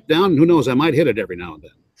your stick down, and who knows, I might hit it every now and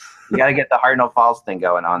then. You got to get the Hartnell Falls thing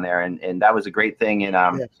going on there, and that was a great thing in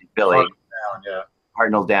Philly.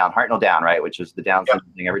 Hartnell down, right? Which was the Down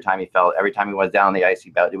syndrome thing. Every time he was down on the ice,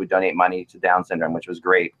 he would donate money to Down syndrome, which was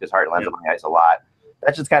great because Hartnell ends up on the ice a lot.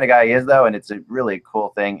 That's just the kind of guy he is, though, and it's a really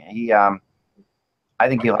cool thing. He, I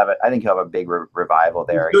think he'll have a big revival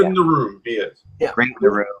there. He's good in the room. He is. Yeah. Great in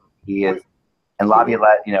the room. He is. And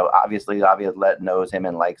Laviolette, obviously Laviolette knows him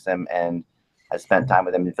and likes him and has spent time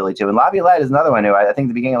with him in Philly too. And Laviolette is another one who I think at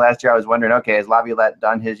the beginning of last year I was wondering, okay, has Laviolette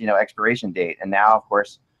done his, expiration date? And now, of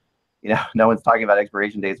course, no one's talking about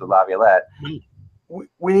expiration dates with Laviolette.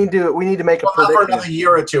 We need to make a prediction for another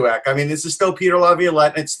year or two, Eck. I mean, this is still Peter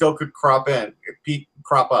Laviolette, and it still could crop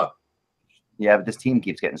up. Yeah, but this team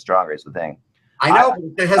keeps getting stronger is the thing. I know,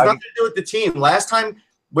 but it has nothing to do with the team. Last time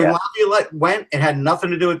when Laviolette went, it had nothing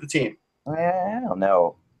to do with the team. I don't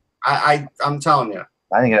know. I'm telling you.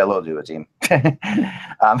 I think it had a little to do with the team.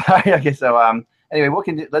 Okay, so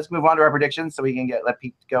anyway, let's move on to our predictions so we can let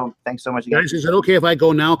Pete go. Thanks so much. Guys, is it okay if I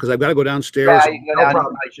go now? Because I've got to go downstairs. Yeah, you can go down.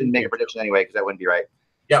 I shouldn't make a prediction anyway because that wouldn't be right.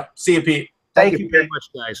 Yep. See you, Pete. Thank you very much,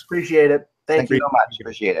 guys. Appreciate it. Thank you so much.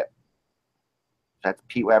 Appreciate it. That's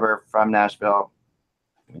Pete Weber from Nashville.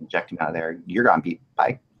 Inject him out of there. You're gone, Pete.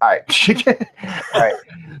 Bye. All right. All right.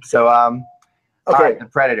 So, all right, the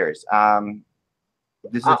Predators.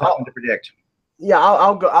 This is a tough one to predict. Yeah,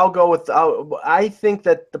 I'll go with. I think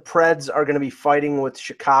that the Preds are going to be fighting with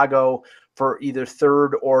Chicago for either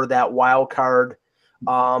third or that wild card.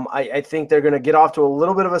 I think they're going to get off to a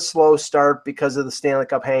little bit of a slow start because of the Stanley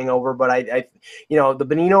Cup hangover. But the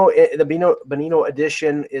Bonino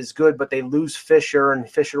addition is good, but they lose Fisher, and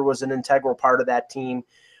Fisher was an integral part of that team.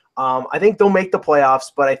 I think they'll make the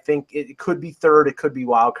playoffs, but I think it could be third, it could be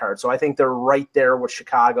wild card. So I think they're right there with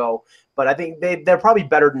Chicago. But I think they're probably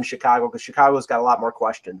better than Chicago because Chicago's got a lot more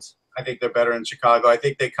questions. I think they're better in Chicago. I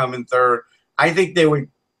think they come in third. I think they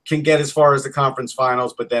can get as far as the conference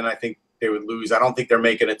finals, but then I think they would lose. I don't think they're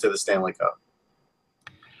making it to the Stanley Cup.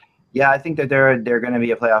 Yeah, I think that they're going to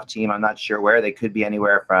be a playoff team. I'm not sure where. They could be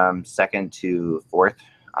anywhere from second to fourth.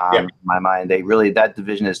 In my mind, that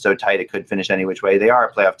division is so tight it could finish any which way. They are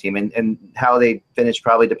a playoff team, and how they finish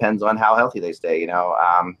probably depends on how healthy they stay.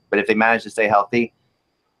 But if they manage to stay healthy,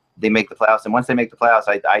 they make the playoffs. And once they make the playoffs,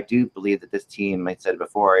 I do believe that this team, I said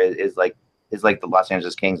before, is like the Los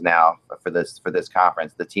Angeles Kings now for this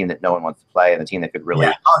conference. The team that no one wants to play, and the team that could really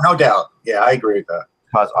no doubt. Yeah, I agree with that.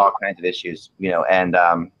 Cause all kinds of issues. And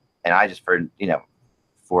I just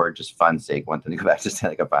for just fun's sake, want them to go back to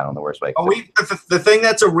Stanley Cup final in the worst way. The thing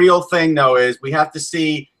that's a real thing, though, is we have to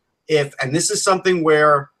see if, and this is something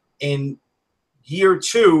where in year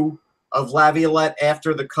 2 of Laviolette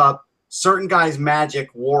after the Cup, certain guys' magic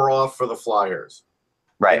wore off for the Flyers.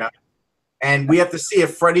 Right. And we have to see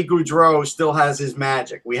if Freddie Gaudreau still has his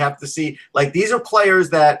magic. We have to see, these are players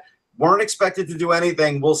that weren't expected to do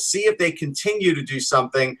anything. We'll see if they continue to do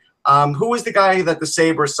something. Who was the guy that the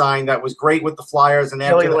Sabres signed that was great with the Flyers? And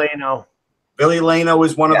Billy Lano. Billy Lano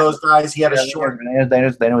was one of those guys. He had a short.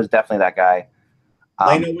 Lano was definitely that guy.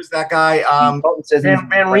 Lano was that guy. Van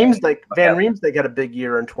Riemsdyk had a big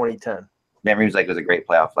year in 2010. Van Riemsdyk was a great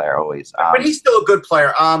playoff player always. But he's still a good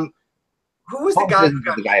player. Who was the guy?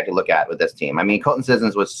 The guy I have to look at with this team. I mean, Colton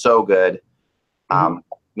Sissons was so good. And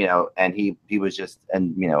he was just,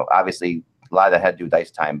 and obviously a lot of that had to do with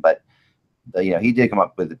ice time, but he did come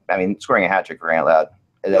up with, scoring a hat trick for crying out loud.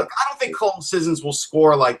 Look, I don't think Colton Sissons will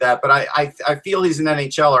score like that, but I feel he's an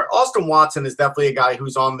NHLer. Austin Watson is definitely a guy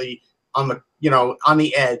who's on the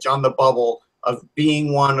edge, on the bubble of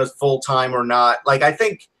being one as full time or not. I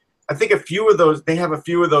think a few of those, they have a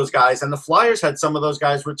few of those guys, and the Flyers had some of those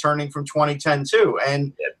guys returning from 2010 too.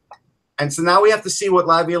 And so now we have to see what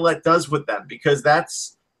Laviolette does with them, because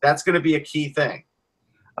that's going to be a key thing.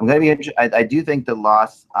 I'm going to be interested. I do think the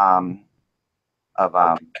loss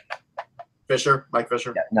of Fisher, Mike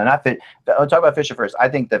Fisher. Yeah, no, not Fisher. I'll talk about Fisher first. I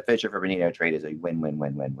think the Fisher for Bonino trade is a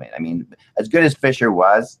win-win-win-win-win. I mean, as good as Fisher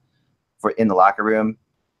was in the locker room,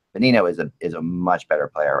 Bonino is a much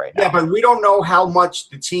better player right now. Yeah, but we don't know how much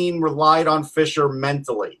the team relied on Fisher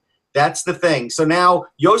mentally. That's the thing. So now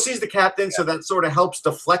Yossi's the captain, so that sort of helps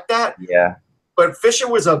deflect that. Yeah. But Fisher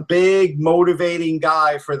was a big motivating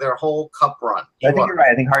guy for their whole Cup run. I think you're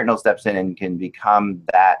right. I think Hartnell steps in and can become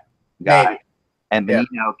that guy. Maybe. And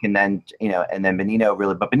Bonino can then, and then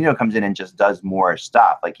Bonino comes in and just does more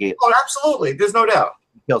stuff. Absolutely. There's no doubt.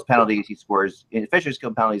 He kills penalties. He scores. Fisher's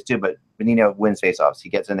killed penalties too, but Bonino wins faceoffs. He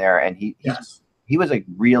gets in there, and he was he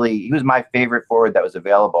was my favorite forward that was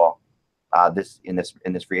available in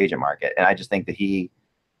this free agent market. And I just think that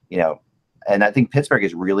and I think Pittsburgh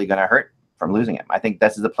is really going to hurt from losing him. I think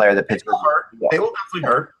this is the player that Pittsburgh hurt. They will definitely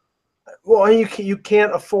hurt. Well, you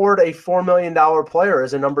can't afford a $4 million player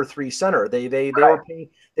as a number 3 center. They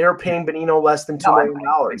were paying Bonino less than $2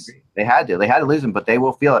 million. They had to lose him, but they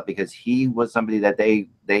will feel it because he was somebody that they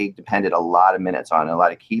depended a lot of minutes on, a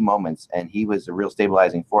lot of key moments, and he was a real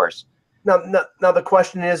stabilizing force. Now the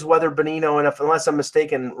question is whether Bonino, and unless I'm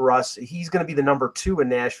mistaken, Russ, he's going to be the number 2 in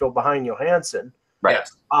Nashville behind Johansson. Right.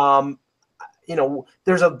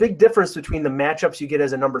 There's a big difference between the matchups you get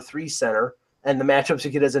as a number 3 center and the matchups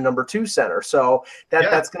you get as a number 2 center. So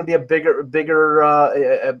that's going to be a bigger,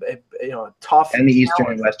 tough. And the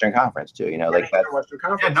Eastern and Western Conference too. Western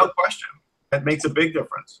Conference. Yeah, no question. That makes a big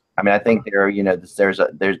difference. I mean, I think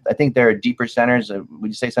I think there are deeper centers. Would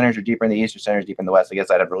you say centers are deeper in the East or centers deeper in the West? I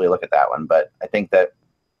guess I'd have to really look at that one. But I think that,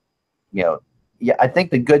 I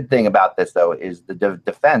think the good thing about this though is the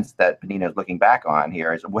defense that Bonino's looking back on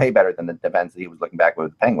here is way better than the defense that he was looking back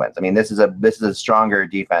with the Penguins. I mean, this is a stronger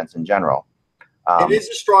defense in general. It is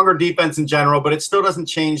a stronger defense in general, but it still doesn't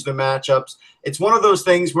change the matchups. It's one of those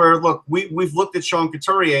things where, look, we've looked at Sean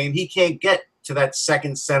Couturier, and he can't get to that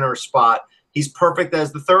second center spot. He's perfect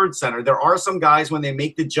as the third center. There are some guys when they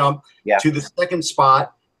make the jump to the second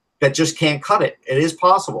spot that just can't cut it. It is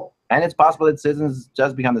possible. And it's possible that Sissons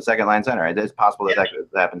does become the second-line center. It is possible that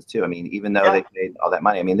happens too. I mean, even though they paid all that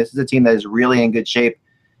money. I mean, this is a team that is really in good shape.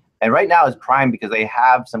 And right now is prime because they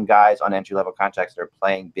have some guys on entry level contracts that are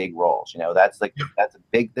playing big roles. This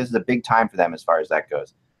is a big time for them as far as that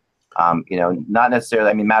goes. Not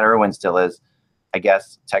necessarily. I mean, Matt Irwin still is, I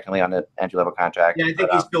guess, technically on an entry level contract. Yeah, I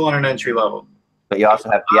think he's still on an entry level. But you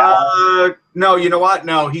also have Fiala. No, you know what?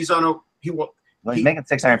 No, he's on a he's making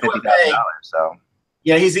 $650,000. So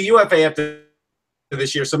yeah, he's a UFA after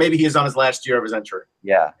this year. So maybe he is on his last year of his entry.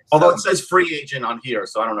 Yeah. Although it says free agent on here,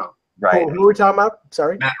 so I don't know. Right. Who are we talking about?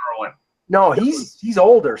 Sorry, Matt Irwin. No, he's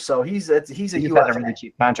older, so he's a He's UFA. got a really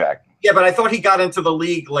cheap contract. Yeah, but I thought he got into the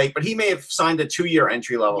league late. But he may have signed a 2-year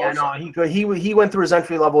entry level. Yeah, no, he went through his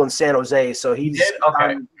entry level in San Jose, so he's did?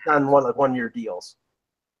 Okay. on 1-year deals.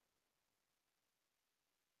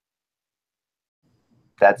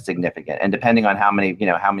 That's significant, and depending on how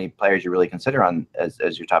many players you really consider on as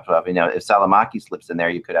your top 12, if Salamaki slips in there,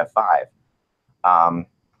 you could have 5.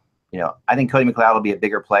 I think Cody McLeod will be a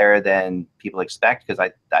bigger player than people expect because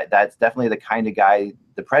that's definitely the kind of guy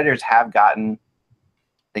the Predators have gotten.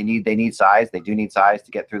 They need size. They do need size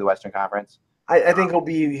to get through the Western Conference. I think he'll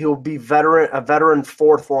be a veteran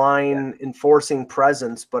fourth line enforcing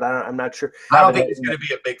presence, but I'm not sure. I don't think it's going to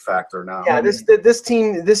be a big factor now. Yeah, this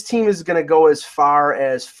team is going to go as far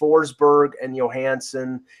as Forsberg and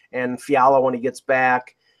Johansson and Fiala when he gets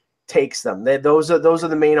back takes them. Those are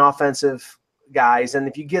the main offensive guys, and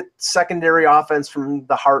if you get secondary offense from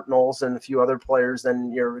the Hartnells and a few other players, then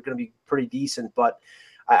you're going to be pretty decent. But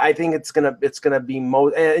I think it's gonna be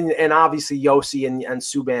and obviously Yossi and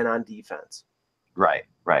Subban on defense. Right.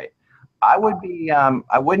 I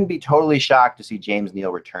wouldn't be totally shocked to see James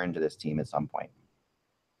Neal return to this team at some point.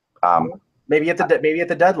 Maybe at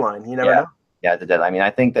the deadline. You never know. Yeah, at the deadline. I mean,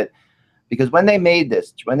 I think that because when they made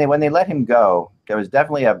this, when they let him go, there was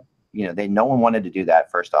definitely no one wanted to do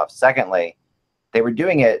that. First off, secondly, they were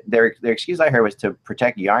doing it. Their excuse I heard was to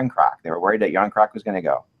protect Yarncroc. They were worried that Yarncroc was going to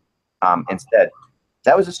go. Instead,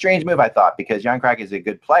 that was a strange move, I thought, because Yarncroc is a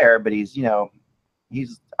good player, but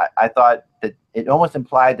I thought that it almost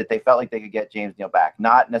implied that they felt like they could get James Neal back,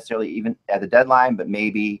 not necessarily even at the deadline, but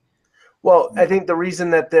maybe. Well, I think the reason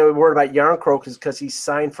that they were worried about Yarncroc is because he's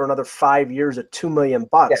signed for another 5 years at $2 million.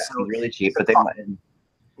 Yeah, so he's really cheap, but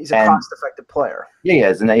he's a cost-effective player. Yeah,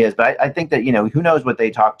 he is. But I think that who knows what they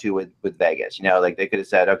talked to with Vegas. Like they could have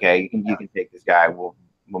said, okay, you can take this guy. We'll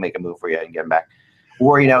make a move for you and get him back.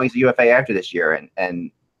 Or he's a UFA after this year,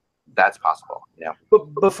 and that's possible. But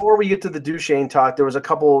before we get to the Duchesne talk, there was a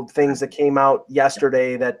couple of things that came out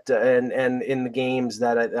yesterday that and in the games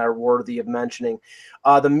that are worthy of mentioning.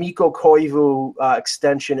 The Mikko Koivu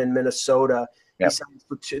extension in Minnesota. Yep.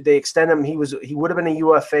 They extend him. He would have been a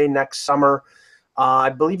UFA next summer. I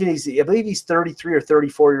believe he's 33 or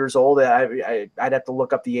 34 years old. I'd have to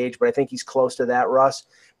look up the age, but I think he's close to that, Russ.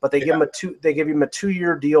 But they give him a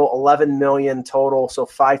 2-year deal, $11 million total, so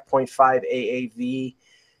 5.5 AAV.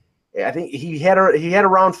 I think he had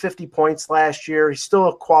around 50 points last year. He's still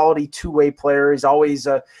a quality two-way player. He's always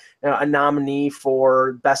a nominee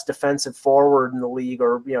for best defensive forward in the league,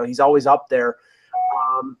 or he's always up there.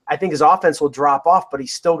 I think his offense will drop off, but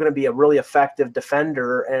he's still going to be a really effective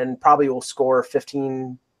defender and probably will score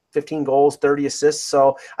 15 goals, 30 assists.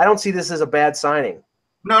 So I don't see this as a bad signing.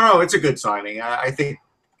 No, it's a good signing. I think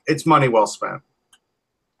it's money well spent.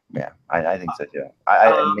 Yeah, I think so too.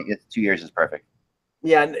 I think 2 years is perfect.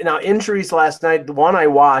 Yeah. Now injuries last night. The one I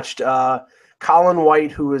watched, Colin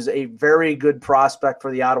White, who is a very good prospect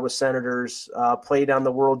for the Ottawa Senators, played on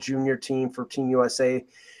the World Junior team for Team USA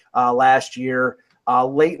last year.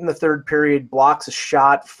 Late in the third period, blocks a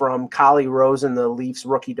shot from Collie Rosen, the Leafs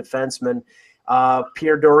rookie defenseman.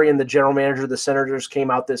 Pierre Dorian, the general manager of the Senators, came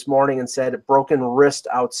out this morning and said broken wrist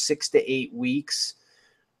out 6 to 8 weeks.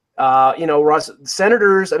 Russ,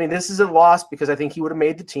 Senators, I mean, this is a loss because I think he would have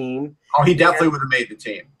made the team. Oh, he definitely would have made the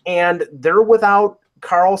team. And they're without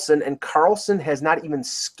Carlson, and Carlson has not even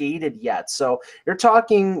skated yet. So you're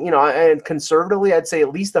talking, and conservatively, I'd say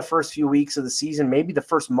at least the first few weeks of the season, maybe the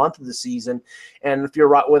first month of the season. And if you're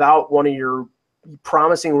without one of your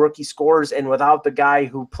promising rookie scorers and without the guy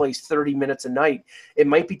who plays 30 minutes a night, it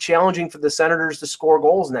might be challenging for the Senators to score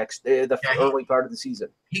goals early part of the season.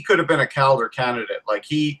 He could have been a Calder candidate.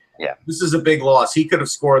 This is a big loss. He could have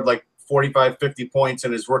scored 45, 50 points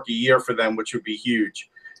in his rookie year for them, which would be huge.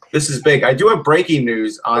 This is big. I do have breaking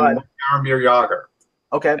news on Jaromir Jagr.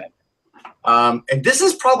 Okay. And this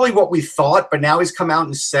is probably what we thought, but now he's come out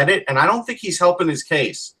and said it, and I don't think he's helping his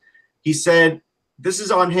case. He said, this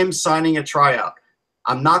is on him signing a tryout.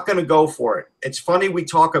 I'm not going to go for it. It's funny we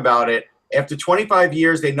talk about it. After 25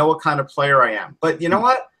 years, they know what kind of player I am. But you know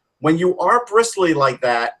what? When you are bristly like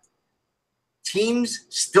that, teams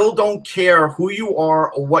still don't care who you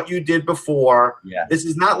are or what you did before. Yeah. This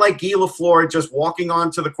is not like Guy Lafleur just walking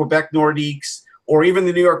on to the Quebec Nordiques or even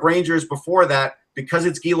the New York Rangers before that because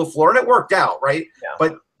it's Guy Lafleur, and it worked out, right? Yeah.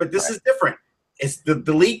 But this is different. It's the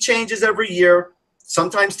league changes every year.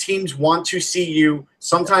 Sometimes teams want to see you.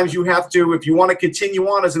 Sometimes you have to, if you want to continue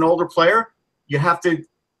on as an older player, you have to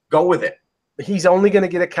go with it. He's only going to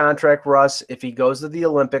get a contract, Russ, if he goes to the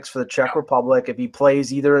Olympics for the Czech Republic, if he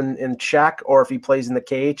plays either in Czech or if he plays in the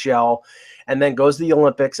KHL, and then goes to the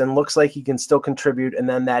Olympics and looks like he can still contribute. And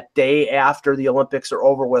then that day after the Olympics are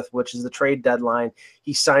over with, which is the trade deadline,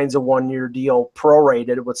 he signs a 1-year deal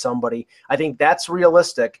prorated with somebody. I think that's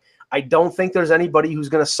realistic. I don't think there's anybody who's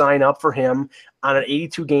going to sign up for him on an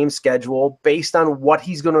 82-game schedule based on what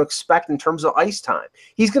he's going to expect in terms of ice time.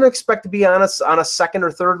 He's going to expect to be on a second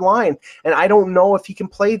or third line, and I don't know if he can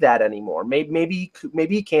play that anymore. Maybe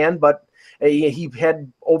he can, but he had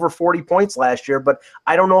over 40 points last year, but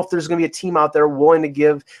I don't know if there's going to be a team out there willing to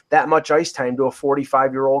give that much ice time to a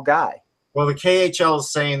 45-year-old guy. Well, the KHL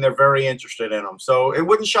is saying they're very interested in him. So it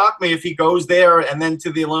wouldn't shock me if he goes there and then to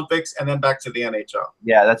the Olympics and then back to the NHL.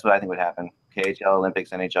 Yeah, that's what I think would happen. KHL,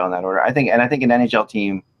 Olympics, NHL in that order. I think an NHL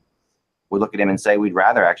team would look at him and say, we'd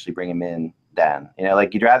rather actually bring him in then.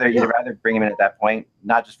 Like you'd rather bring him in at that point,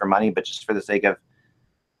 not just for money, but just for the sake of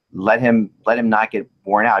let him not get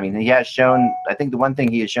worn out. I mean, he has shown, I think the one thing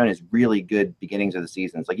he has shown is really good beginnings of the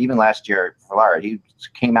seasons. Like even last year for Florida, he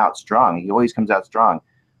came out strong. He always comes out strong.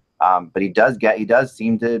 But he does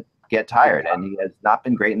seem to get tired, and he has not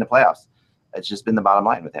been great in the playoffs. It's just been the bottom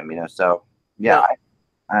line with him, So yeah,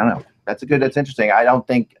 I don't know. That's interesting. I don't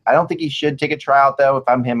think he should take a tryout though. If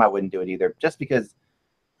I'm him, I wouldn't do it either. Just because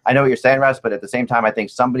I know what you're saying, Russ, but at the same time, I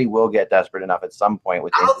think somebody will get desperate enough at some point.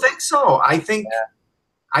 I don't think so. I think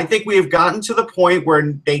we have gotten to the point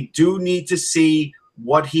where they do need to see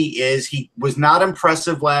what he is. He was not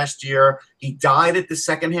impressive last year. He died at the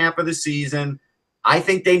second half of the season. I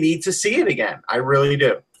think they need to see it again. I really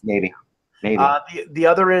do. Maybe. The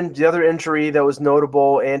other injury that was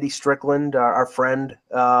notable, Andy Strickland, our friend,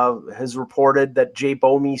 has reported that Jay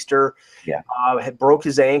Bouwmeester had broke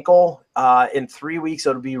his ankle. In 3 weeks,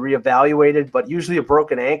 it'll be reevaluated. But usually, a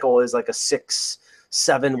broken ankle is like a 6-7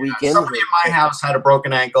 week injury. Somebody in my house had a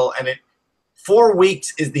broken ankle, and 4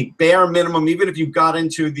 weeks is the bare minimum. Even if you got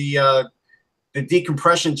into the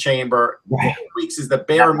decompression chamber, 4 weeks is the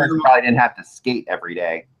bare minimum. Probably didn't have to skate every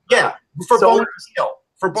day. Yeah, for bone to heal.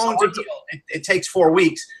 For bone to heal, it takes 4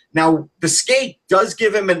 weeks. Now, the skate does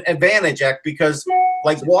give him an advantage, because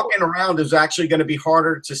like walking around is actually going to be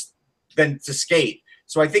harder than to skate.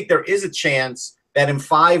 So I think there is a chance that in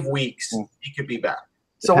 5 weeks he could be back.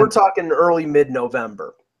 So we're talking early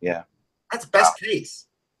mid-November. Yeah, that's best case.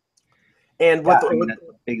 And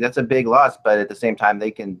that's a big loss, but at the same time,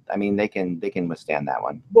 they can withstand that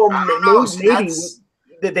one. Well,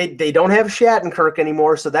 maybe they don't have Shattenkirk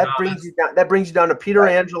anymore, so that brings you down to Peter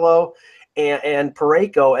Angelo and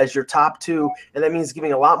Parayko as your top two, and that means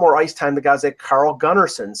giving a lot more ice time to guys like Carl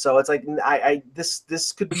Gunnarsson. So it's like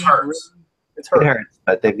this could be it hurts. It hurts,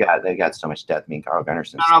 but they've got so much depth. I mean, Carl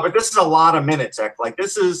Gunnarsson. No, but this is a lot of minutes. Like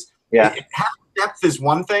this is having depth is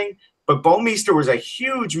one thing. But Bouwmeester was a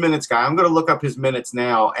huge minutes guy. I'm going to look up his minutes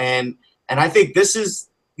now, and I think this is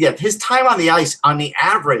his time on the ice on the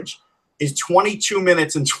average is 22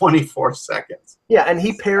 minutes and 24 seconds. Yeah, and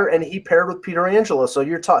he paired with Peter Angelo. So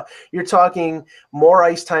you're talking more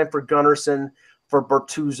ice time for Gunnarsson, for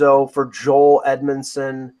Bertuzzo, for Joel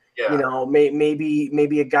Edmondson. Yeah.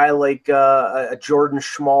 Maybe a guy like a Jordan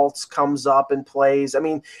Schmaltz comes up and plays. I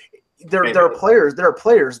mean, there are players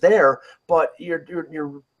there, but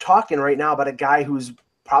you're talking right now about a guy who's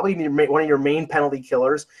probably one of your main penalty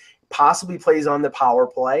killers, possibly plays on the power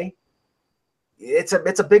play. It's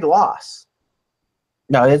a big loss.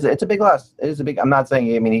 No, it's a big loss. It is a big. I'm not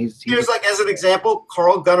saying. I mean, here's like as an example,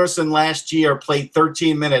 Carl Gunnarsson last year played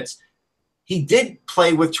 13 minutes. He did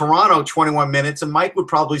play with Toronto 21 minutes, and Mike would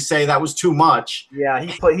probably say that was too much. Yeah,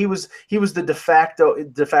 he was the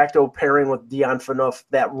de facto pairing with Dion Phaneuf,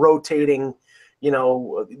 that rotating,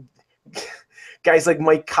 guys like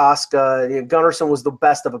Mike Koska. Gunnarsson was the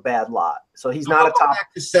best of a bad lot, so he's not a top.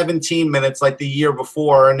 Back to 17 minutes like the year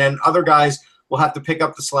before, and then other guys will have to pick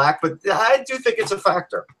up the slack. But I do think it's a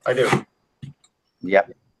factor. I do.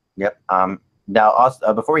 Yep. Now,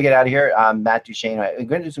 also, before we get out of here, Matt Duchesne, we're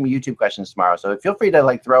going to do some YouTube questions tomorrow. So feel free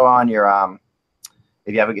to throw on your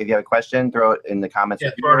if you have a question, throw it in the comments.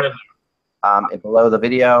 Yeah, throw it in. And below the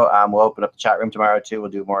video, we'll open up the chat room tomorrow too.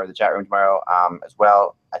 We'll do more of the chat room tomorrow as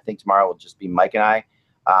well. I think tomorrow will just be Mike and I,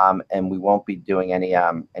 and we won't be doing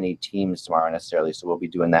any teams tomorrow necessarily. So we'll be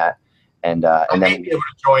doing that and I may then be able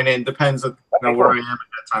to join in. Depends on where I am at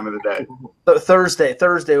that time of the day.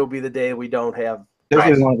 Thursday will be the day we don't have.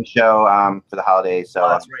 Thursday we won't have a show for the holidays, so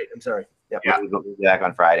that's right. I'm sorry. Yep. Yeah. We'll be back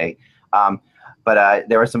on Friday. But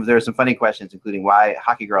there were some funny questions, including why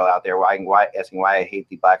Hockey Girl out there, asking why I hate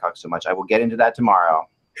the Blackhawks so much. I will get into that tomorrow.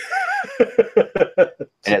 It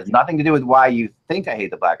has nothing to do with why you think I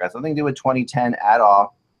hate the Blackhawks. Nothing to do with 2010 at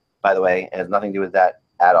all. By the way, it has nothing to do with that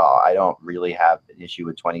at all. I don't really have an issue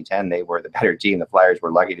with 2010. They were the better team. The Flyers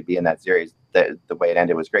were lucky to be in that series. The way it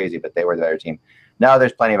ended was crazy, but they were the better team. No,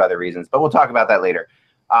 there's plenty of other reasons, but we'll talk about that later.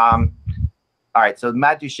 All right, so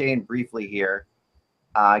Matt Duchene briefly here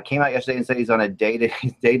came out yesterday and said he's on a day to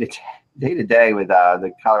day with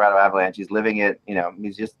the Colorado Avalanche. He's living it.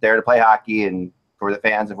 He's just there to play hockey and for the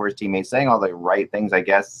fans and for his teammates, saying all the right things, I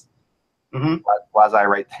guess. Quasi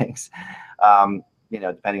right things.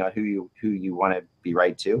 Depending on who you want to be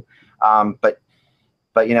right to. But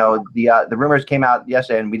the rumors came out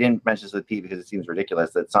yesterday, and we didn't mention this with Pete because it seems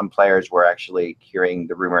ridiculous that some players were actually hearing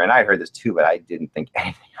the rumor, and I heard this too, but I didn't think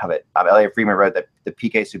anything of it. Elliot Friedman wrote that the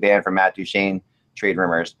PK Subban from Matt Duchene trade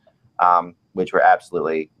rumors, which were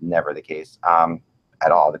absolutely never the case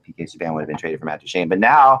at all. The PK Subban would have been traded for Matt Duchene, but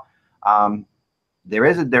now there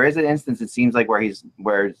is an instance, it seems like,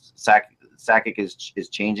 where Sakic is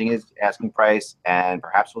changing his asking price, and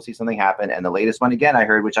perhaps we'll see something happen. And the latest one, again,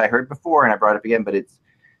 which I heard before and I brought up again, but it's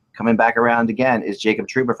coming back around again, is Jacob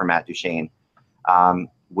Trouba for Matt Duchene,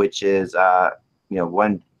 which is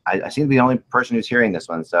one. I seem to be the only person who's hearing this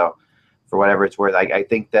one. So for whatever it's worth, I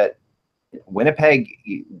think that Winnipeg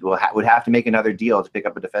would have to make another deal to pick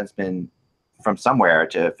up a defenseman from somewhere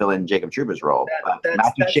to fill in Jacob Trouba's role.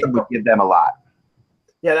 Matt Duchene would give them a lot.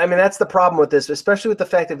 Yeah, I mean, that's the problem with this, especially with the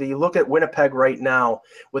fact that if you look at Winnipeg right now,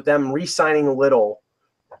 with them re-signing Little,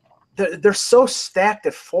 they're so stacked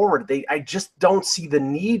at forward. I just don't see the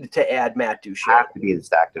need to add Matt Duchene. You have to be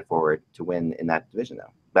stacked at forward to win in that division,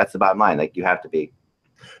 though. That's the bottom line. Like, you have to be.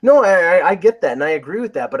 No, I get that, and I agree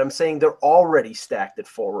with that, but I'm saying they're already stacked at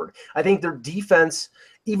forward. I think their defense,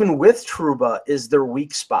 even with Trouba, is their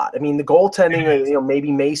weak spot. I mean, the goaltending,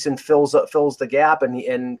 maybe Mason fills the gap, and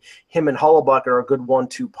him and Hellebuyck are a good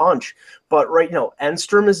 1-2 punch. But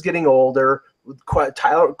Enstrom is getting older.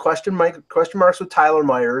 Question marks with Tyler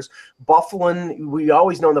Myers. Byfuglien, we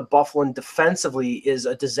always know that Byfuglien defensively is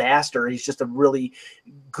a disaster. He's just a really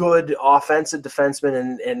good offensive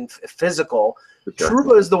defenseman and physical. Sure.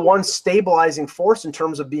 Trouba is the one stabilizing force in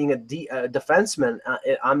terms of being a defenseman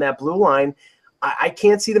on that blue line. I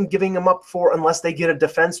can't see them giving him up unless they get a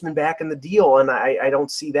defenseman back in the deal, and I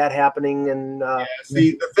don't see that happening. And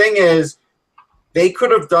the thing is, they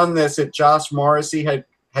could have done this if Josh Morrissey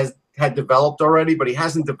had developed already, but he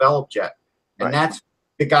hasn't developed yet, and that's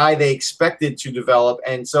the guy they expected to develop.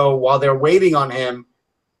 And so while they're waiting on him,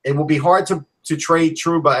 it will be hard to trade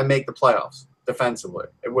Trouba and make the playoffs defensively.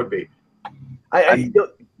 It would be.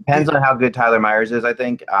 Depends on how good Tyler Myers is, I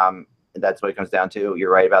think. That's what it comes down to.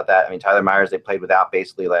 You're right about that. I mean, Tyler Myers, they played without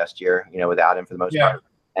basically last year, without him for the most part.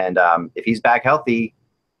 And if he's back healthy,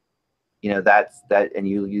 that's that. And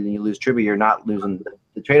you lose Trouba, you're not losing.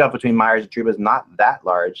 The trade-off between Myers and Trouba is not that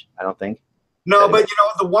large, I don't think. No, but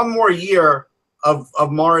the one more year of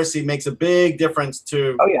Morrissey makes a big difference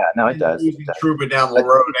to. Oh yeah, no, it does. Trouba down the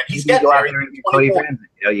road, and he's getting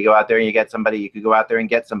there. You go out there and you get somebody. You could go out there and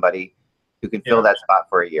get somebody who can fill that spot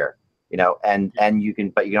for a year. And you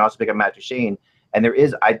can also pick up Matt Duchene. And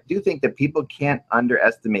I do think that people can't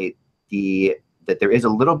underestimate that there is a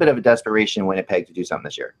little bit of a desperation in Winnipeg to do something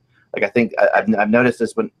this year. Like, I think I've noticed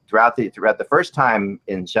this throughout the first time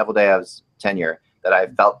in Cheveldaev's tenure that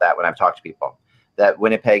I've felt that when I've talked to people, that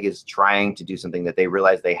Winnipeg is trying to do something that they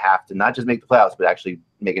realize they have to not just make the playoffs, but actually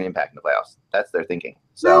make an impact in the playoffs. That's their thinking.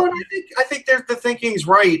 So no, I think the thinking's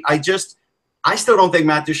right. I still don't think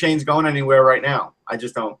Matt Duchene's going anywhere right now. I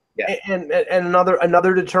just don't. Yeah. And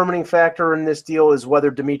another determining factor in this deal is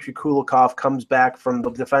whether Dmitry Kulikov comes back from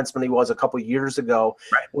the defenseman he was a couple years ago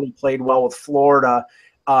when he played well with Florida.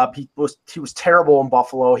 He was terrible in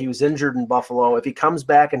Buffalo. He was injured in Buffalo. If he comes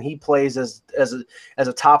back and he plays as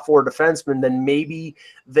a top four defenseman, then maybe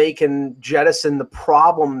they can jettison the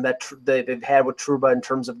problem that they've had with Trouba in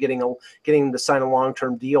terms of getting him to sign a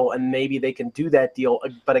long-term deal, and maybe they can do that deal.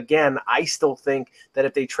 But again, I still think that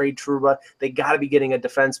if they trade Trouba, they got to be getting a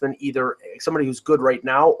defenseman, either somebody who's good right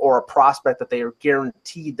now or a prospect that they are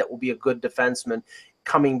guaranteed that will be a good defenseman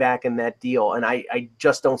coming back in that deal. And I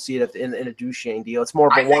just don't see it in a Duchene deal. It's more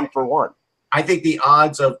of a one-for-one. I think the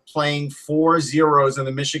odds of playing 4 zeros in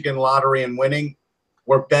the Michigan lottery and winning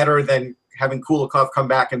were better than having Kulikov come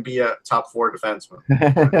back and be a top 4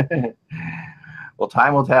 defenseman. Well,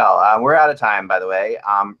 time will tell. We're out of time, by the way.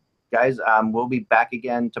 guys, we'll be back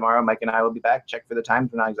again tomorrow. Mike and I will be back. Check for the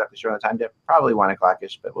times. We're not exactly sure on the time yet. Probably 1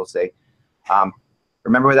 o'clock-ish, but we'll see.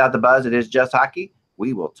 Remember, without the buzz, it is just hockey.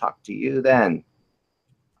 We will talk to you then.